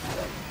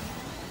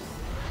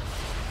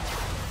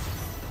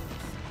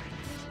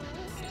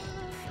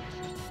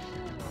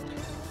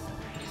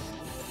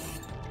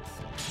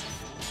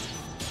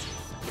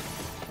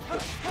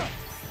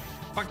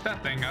 Fuck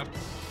that thing up.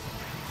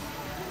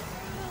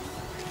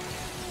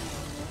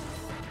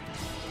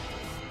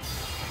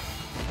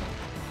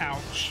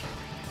 Ouch.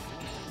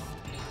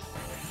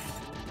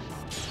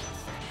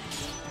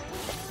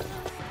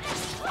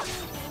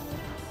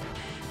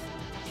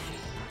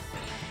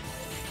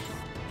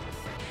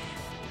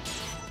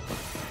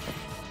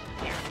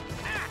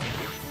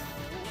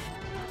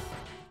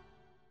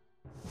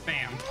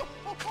 Bam.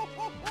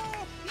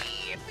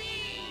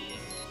 Yippee!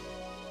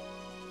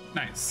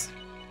 Nice.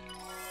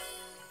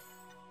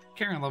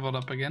 Karen leveled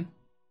up again.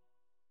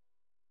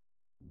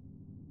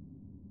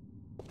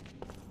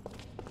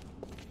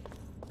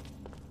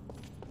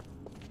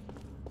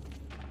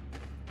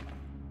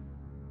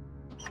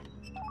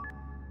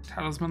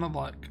 Talisman of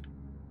Luck.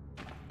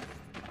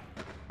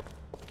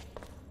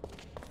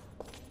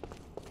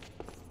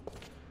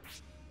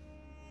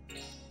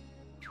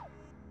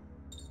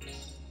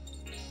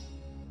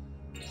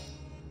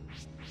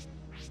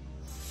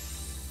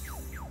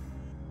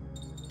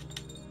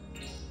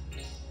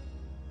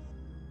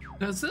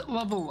 Does it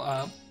level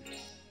up?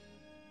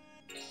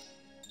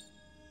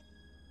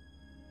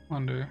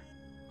 Wonder.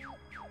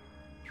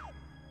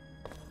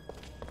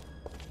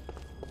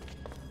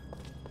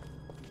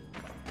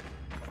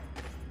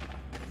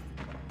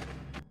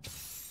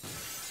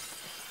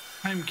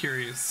 I'm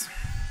curious.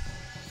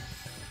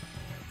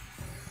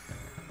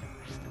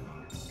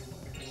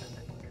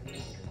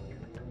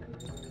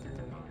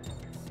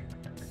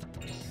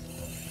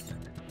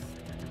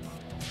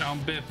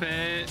 Don't biff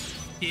it.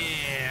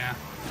 Yeah.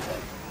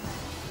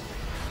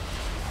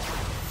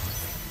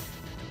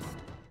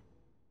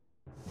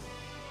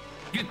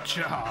 Good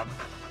job.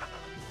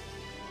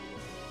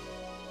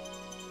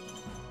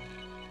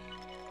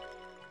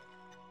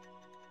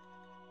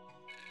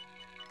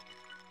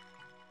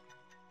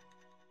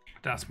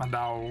 That's my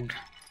dog.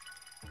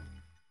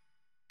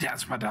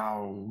 That's my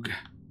dog.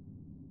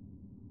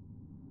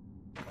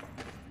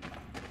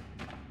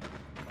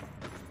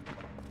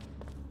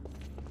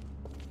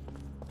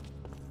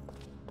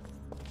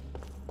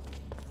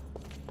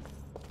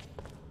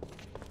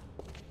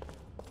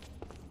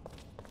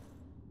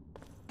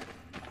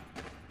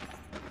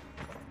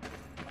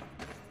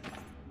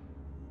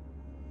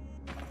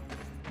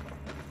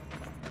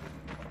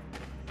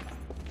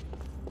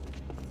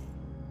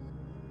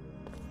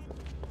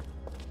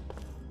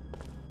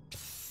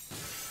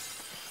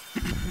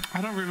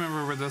 I don't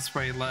remember where this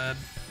way led.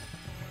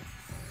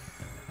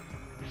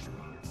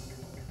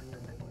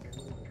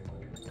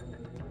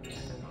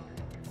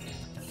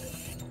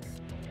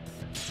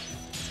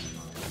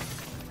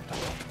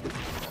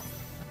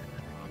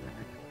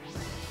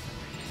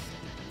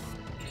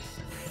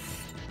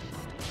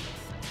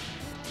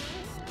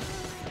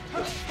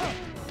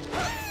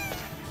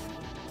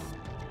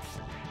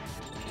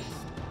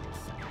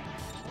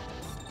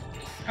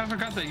 I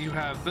forgot that you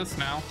have this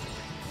now.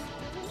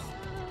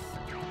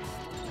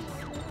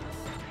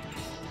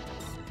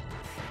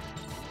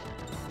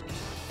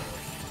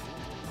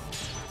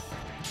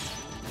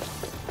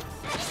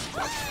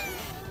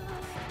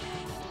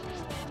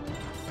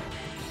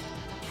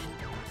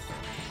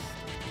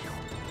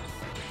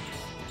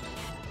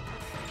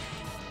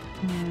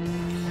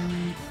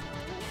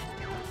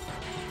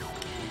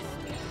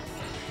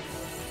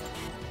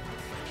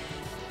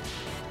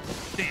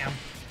 Damn.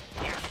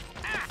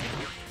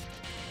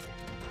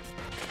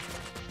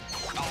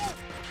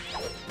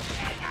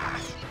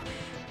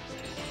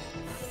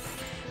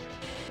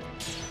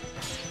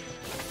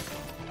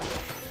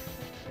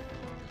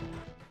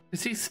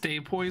 Does he stay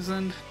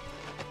poisoned?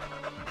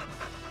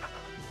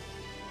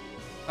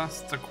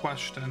 That's the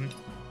question.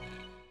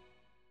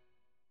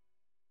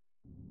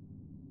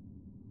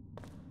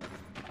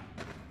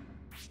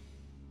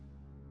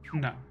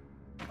 No.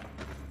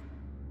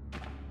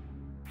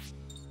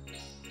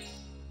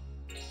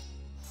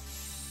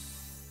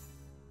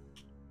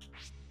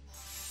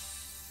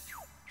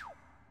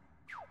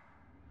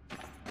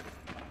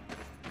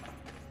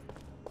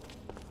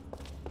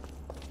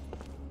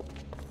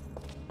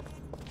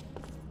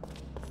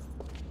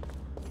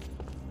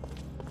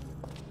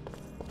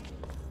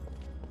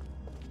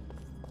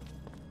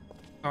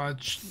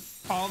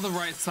 All the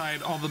right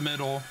side, all the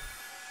middle.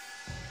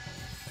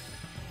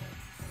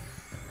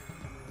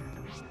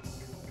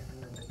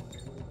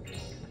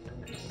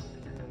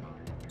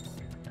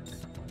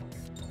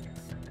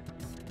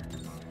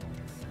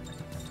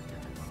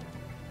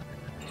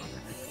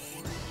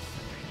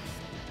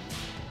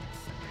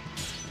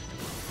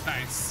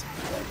 Nice.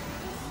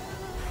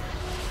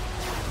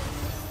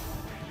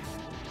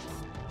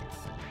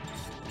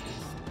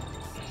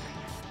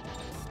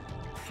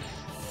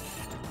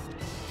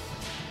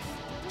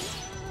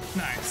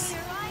 Nice. Here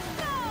I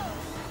go!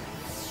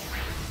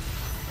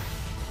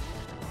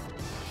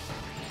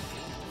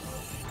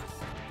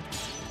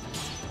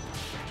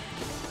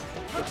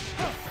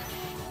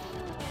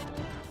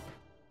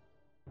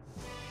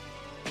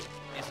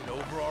 Is it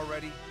over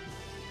already?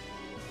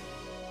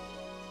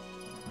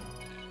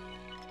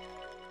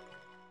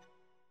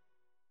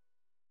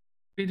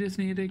 We just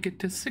need to get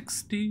to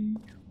 60.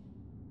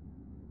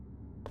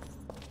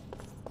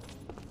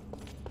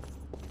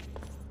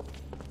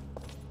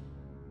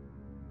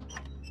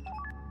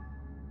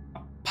 A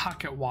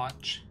pocket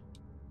watch.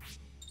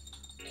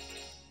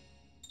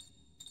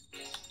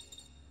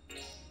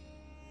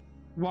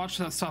 Watch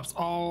that stops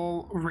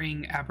all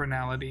ring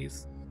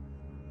abnormalities.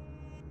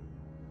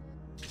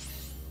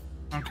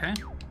 Okay,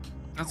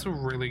 that's a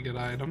really good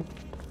item.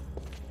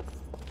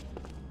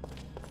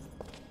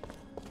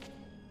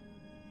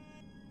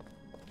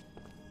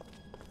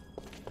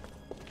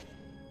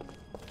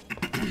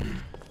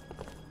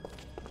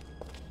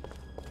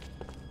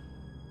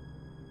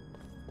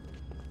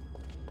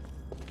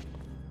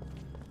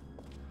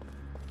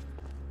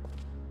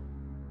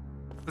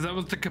 That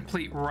was the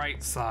complete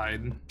right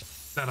side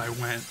that I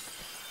went.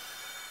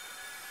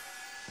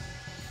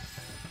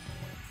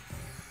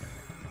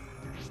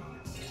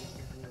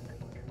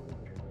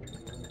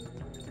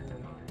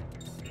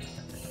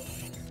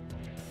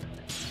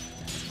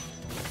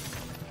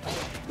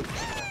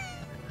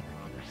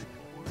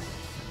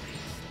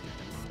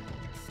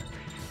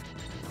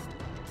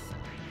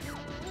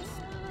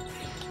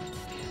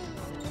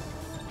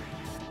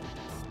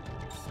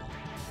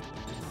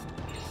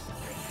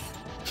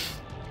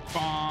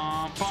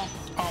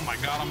 Oh my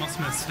god, I almost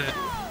missed it.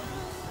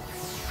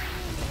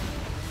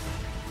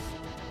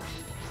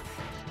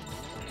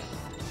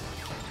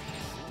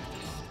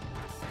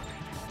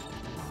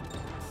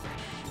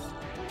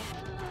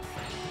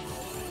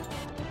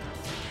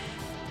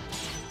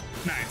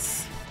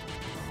 Nice.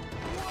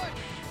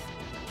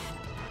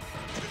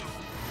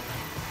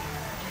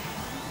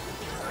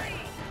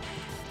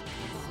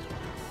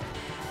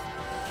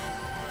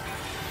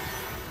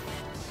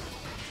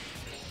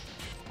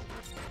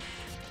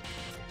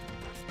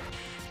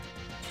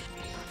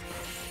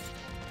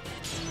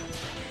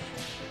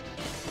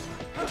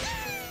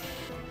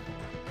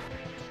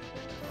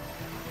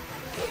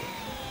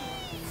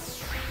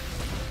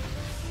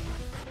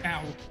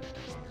 Ow.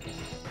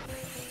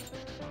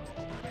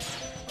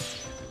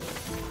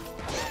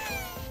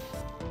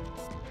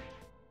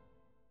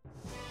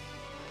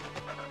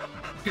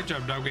 Good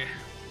job, doggy.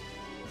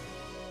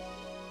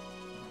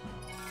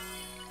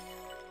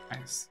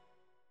 Nice.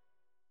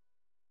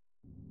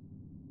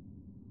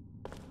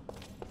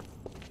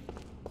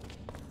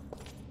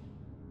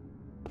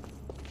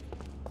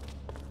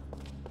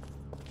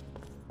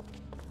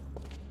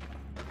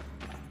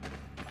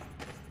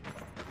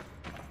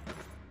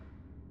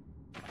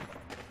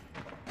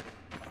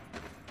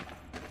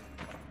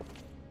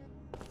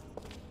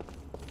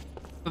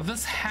 So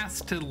this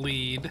has to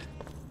lead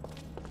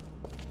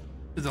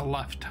to the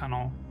left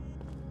tunnel.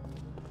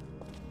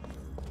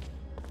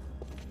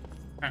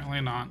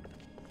 Apparently not.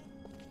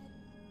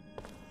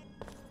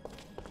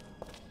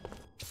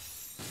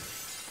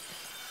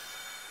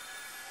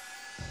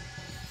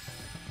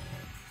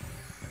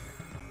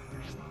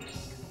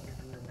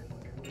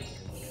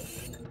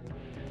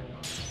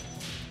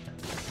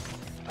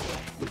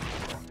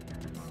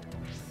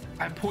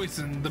 I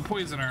poisoned the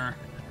poisoner.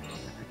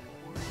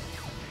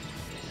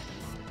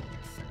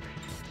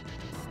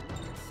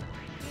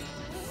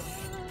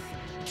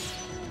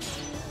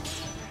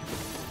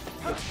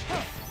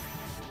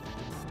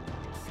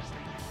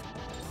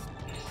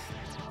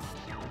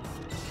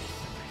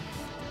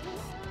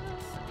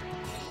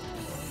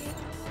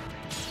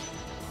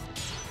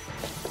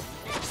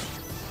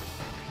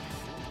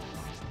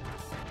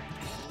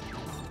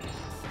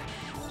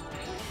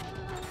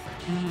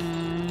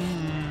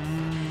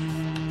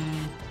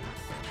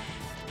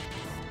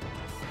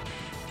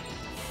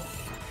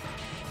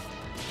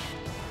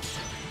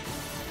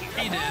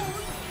 He did.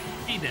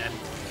 He did.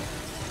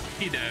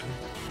 He did.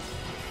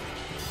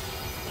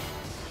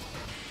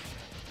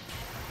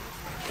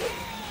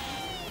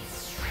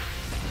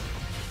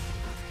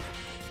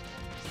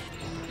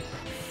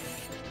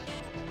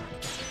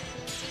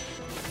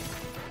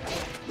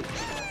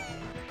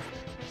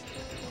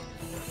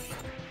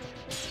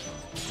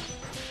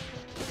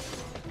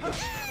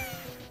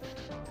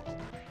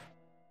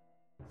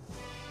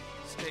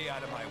 Stay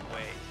out of my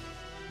way.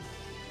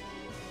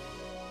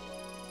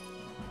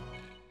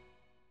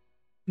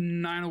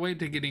 9 away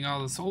to getting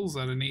all the souls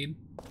that I need.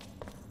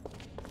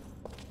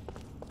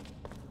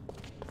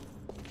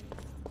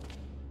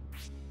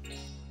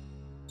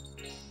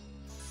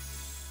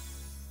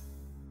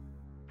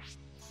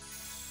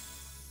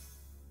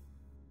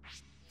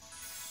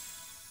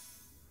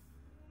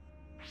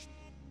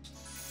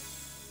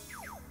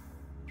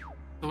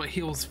 So it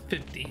heals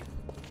 50.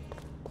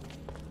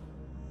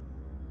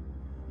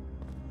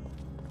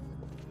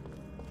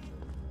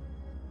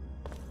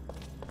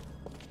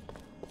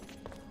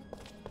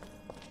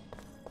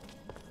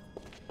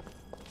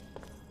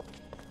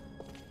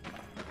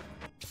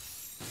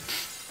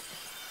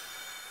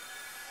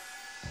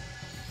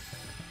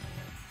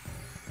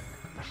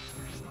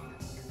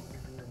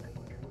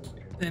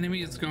 The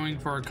enemy is going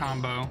for a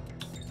combo.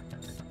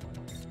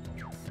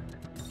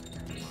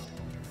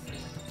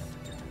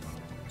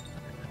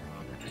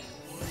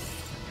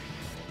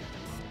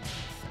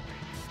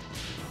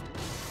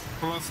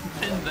 Well, let's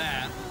end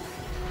that.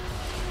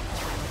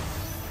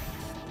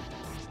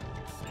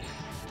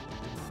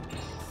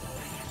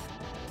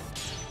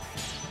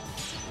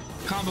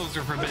 Combos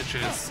are for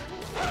bitches.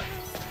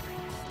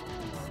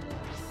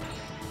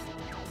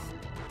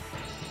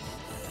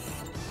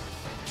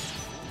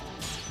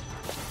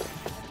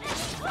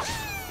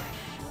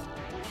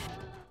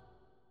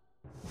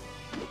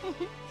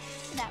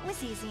 That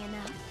was easy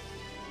enough.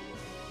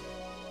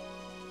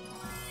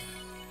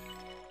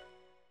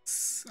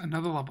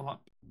 Another level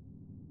up.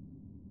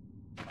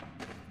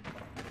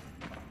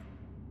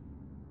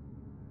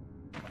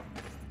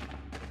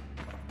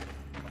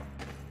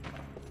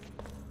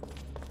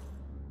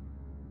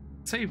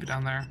 Save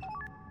down there.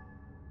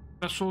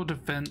 Special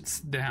defense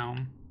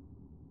down.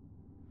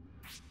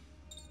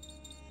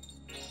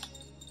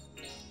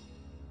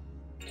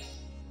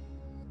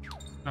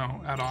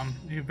 No, add-on.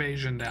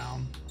 Evasion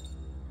down.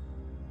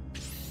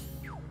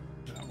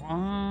 That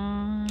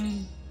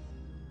one.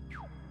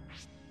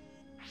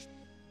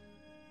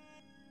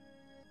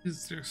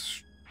 Is there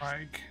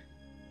strike?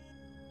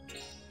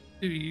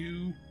 Do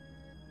you?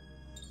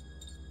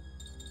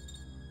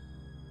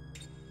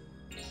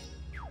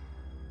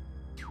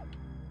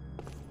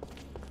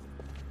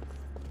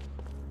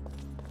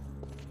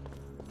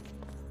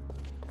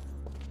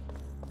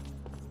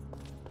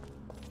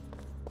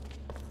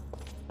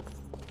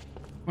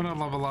 I want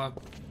to level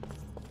up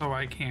so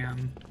I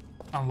can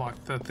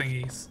unlock the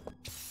thingies.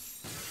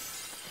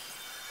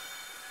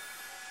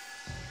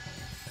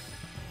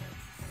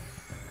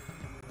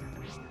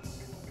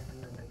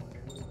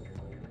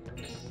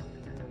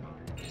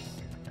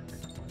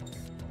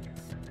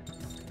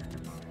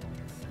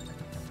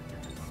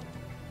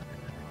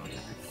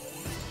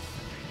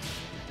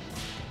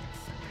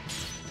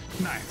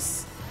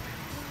 Nice.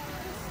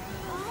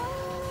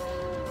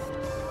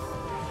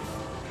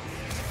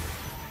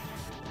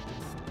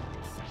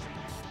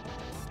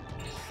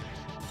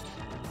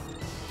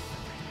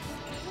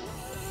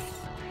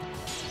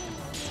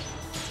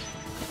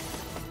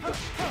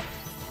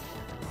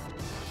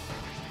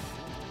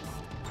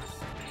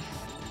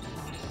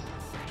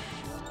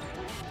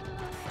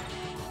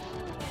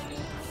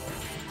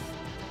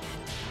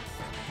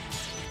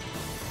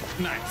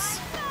 Nice.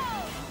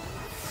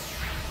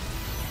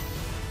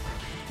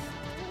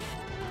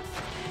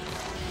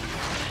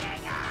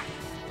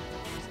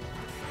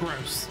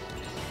 Gross.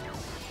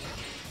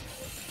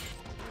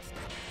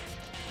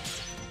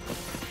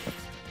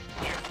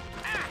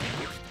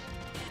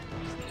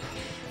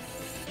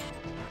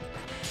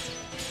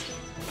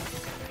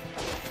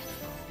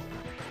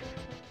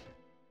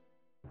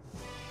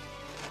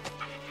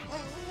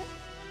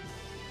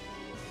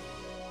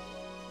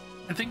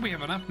 I think we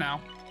have enough now.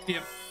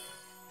 Yep.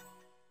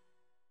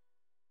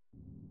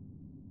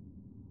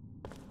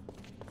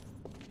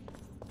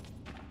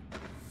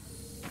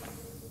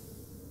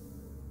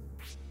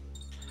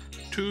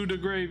 To the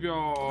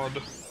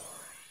graveyard.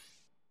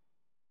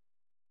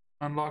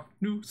 Unlock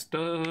new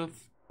stuff.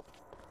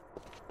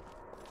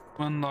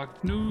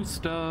 Unlock new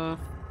stuff.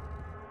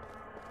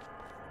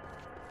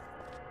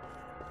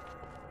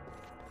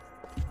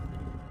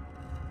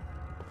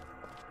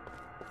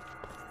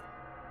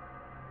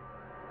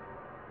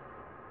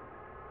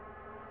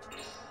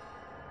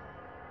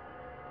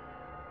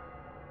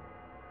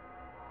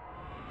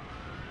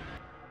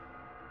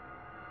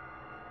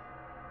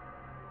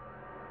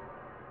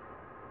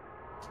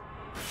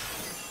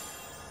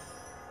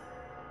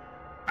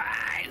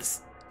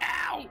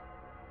 Ow!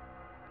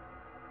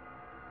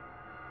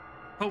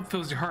 Hope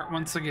fills your heart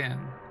once again.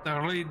 The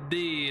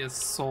lady is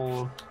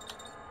soul.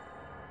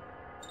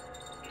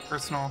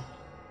 Personal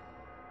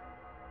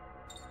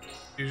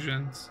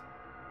fusions.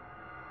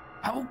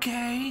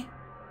 Okay.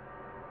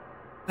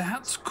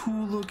 That's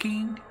cool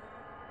looking.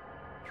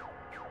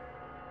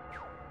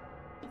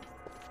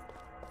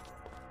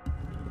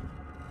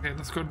 Okay,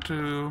 let's go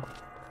to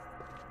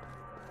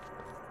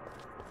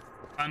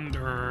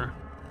under.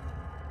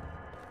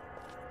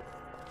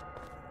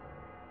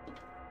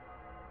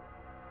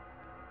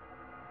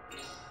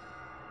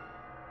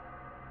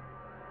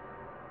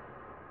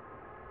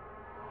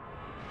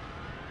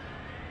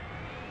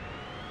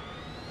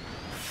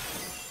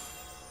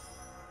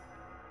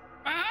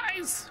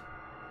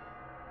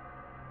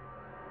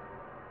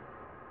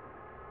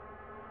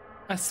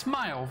 A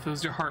smile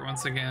fills your heart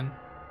once again.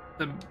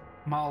 The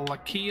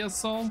Malakia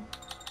soul.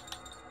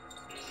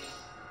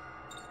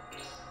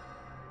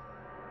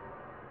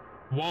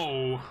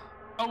 Whoa.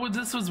 Oh,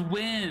 this was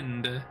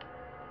wind.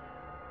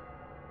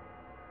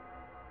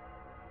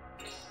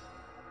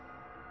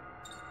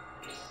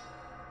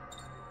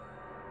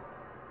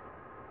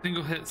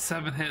 Single hit,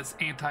 7 hits,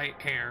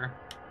 anti-air.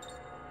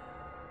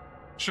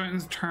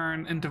 Shortens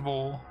turn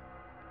interval.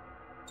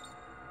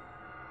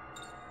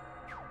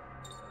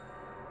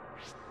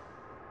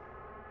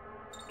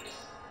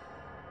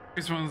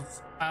 This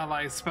one's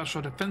ally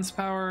special defense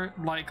power,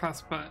 light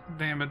class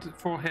damage,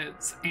 4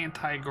 hits,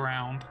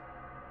 anti-ground.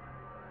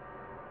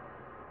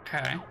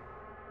 Okay.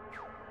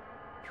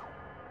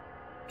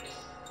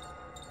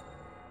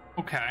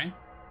 Okay.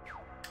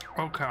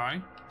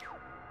 Okay.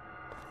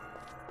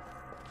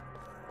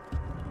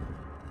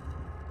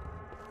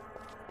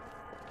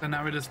 So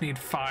now we just need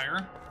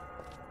fire.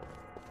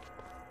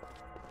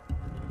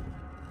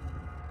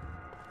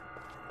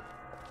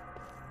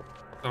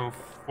 So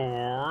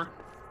 4.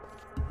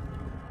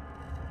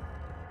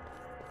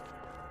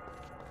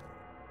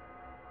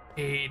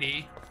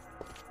 80.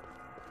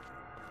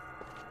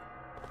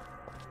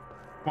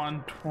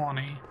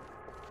 120.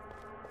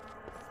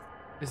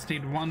 Just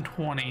need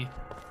 120.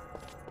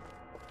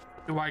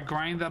 Do I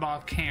grind that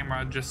off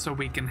camera just so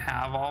we can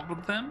have all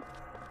of them?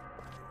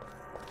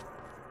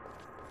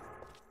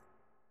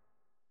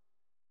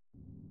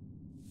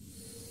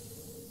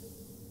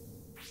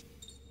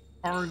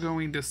 Are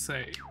going to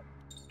say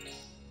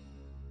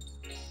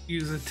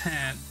use a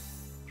tent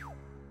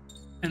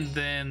and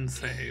then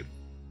save.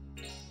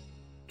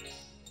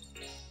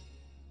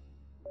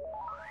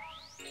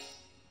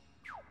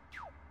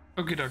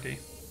 Okie dokie.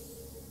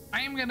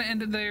 I am gonna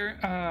end it there.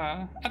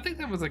 I think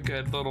that was a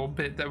good little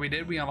bit that we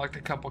did. We unlocked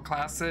a couple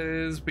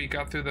classes. We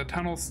got through the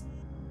tunnels,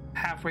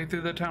 halfway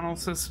through the tunnel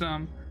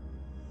system.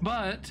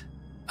 But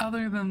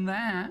other than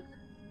that,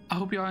 I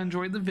hope y'all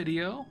enjoyed the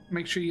video.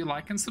 Make sure you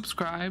like and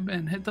subscribe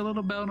and hit the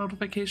little bell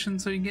notification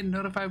so you get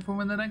notified for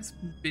when the next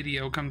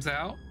video comes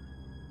out.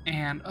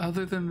 And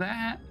other than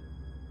that,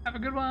 have a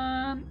good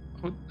one.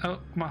 Oh,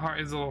 my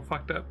heart is a little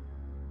fucked up.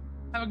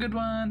 Have a good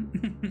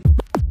one.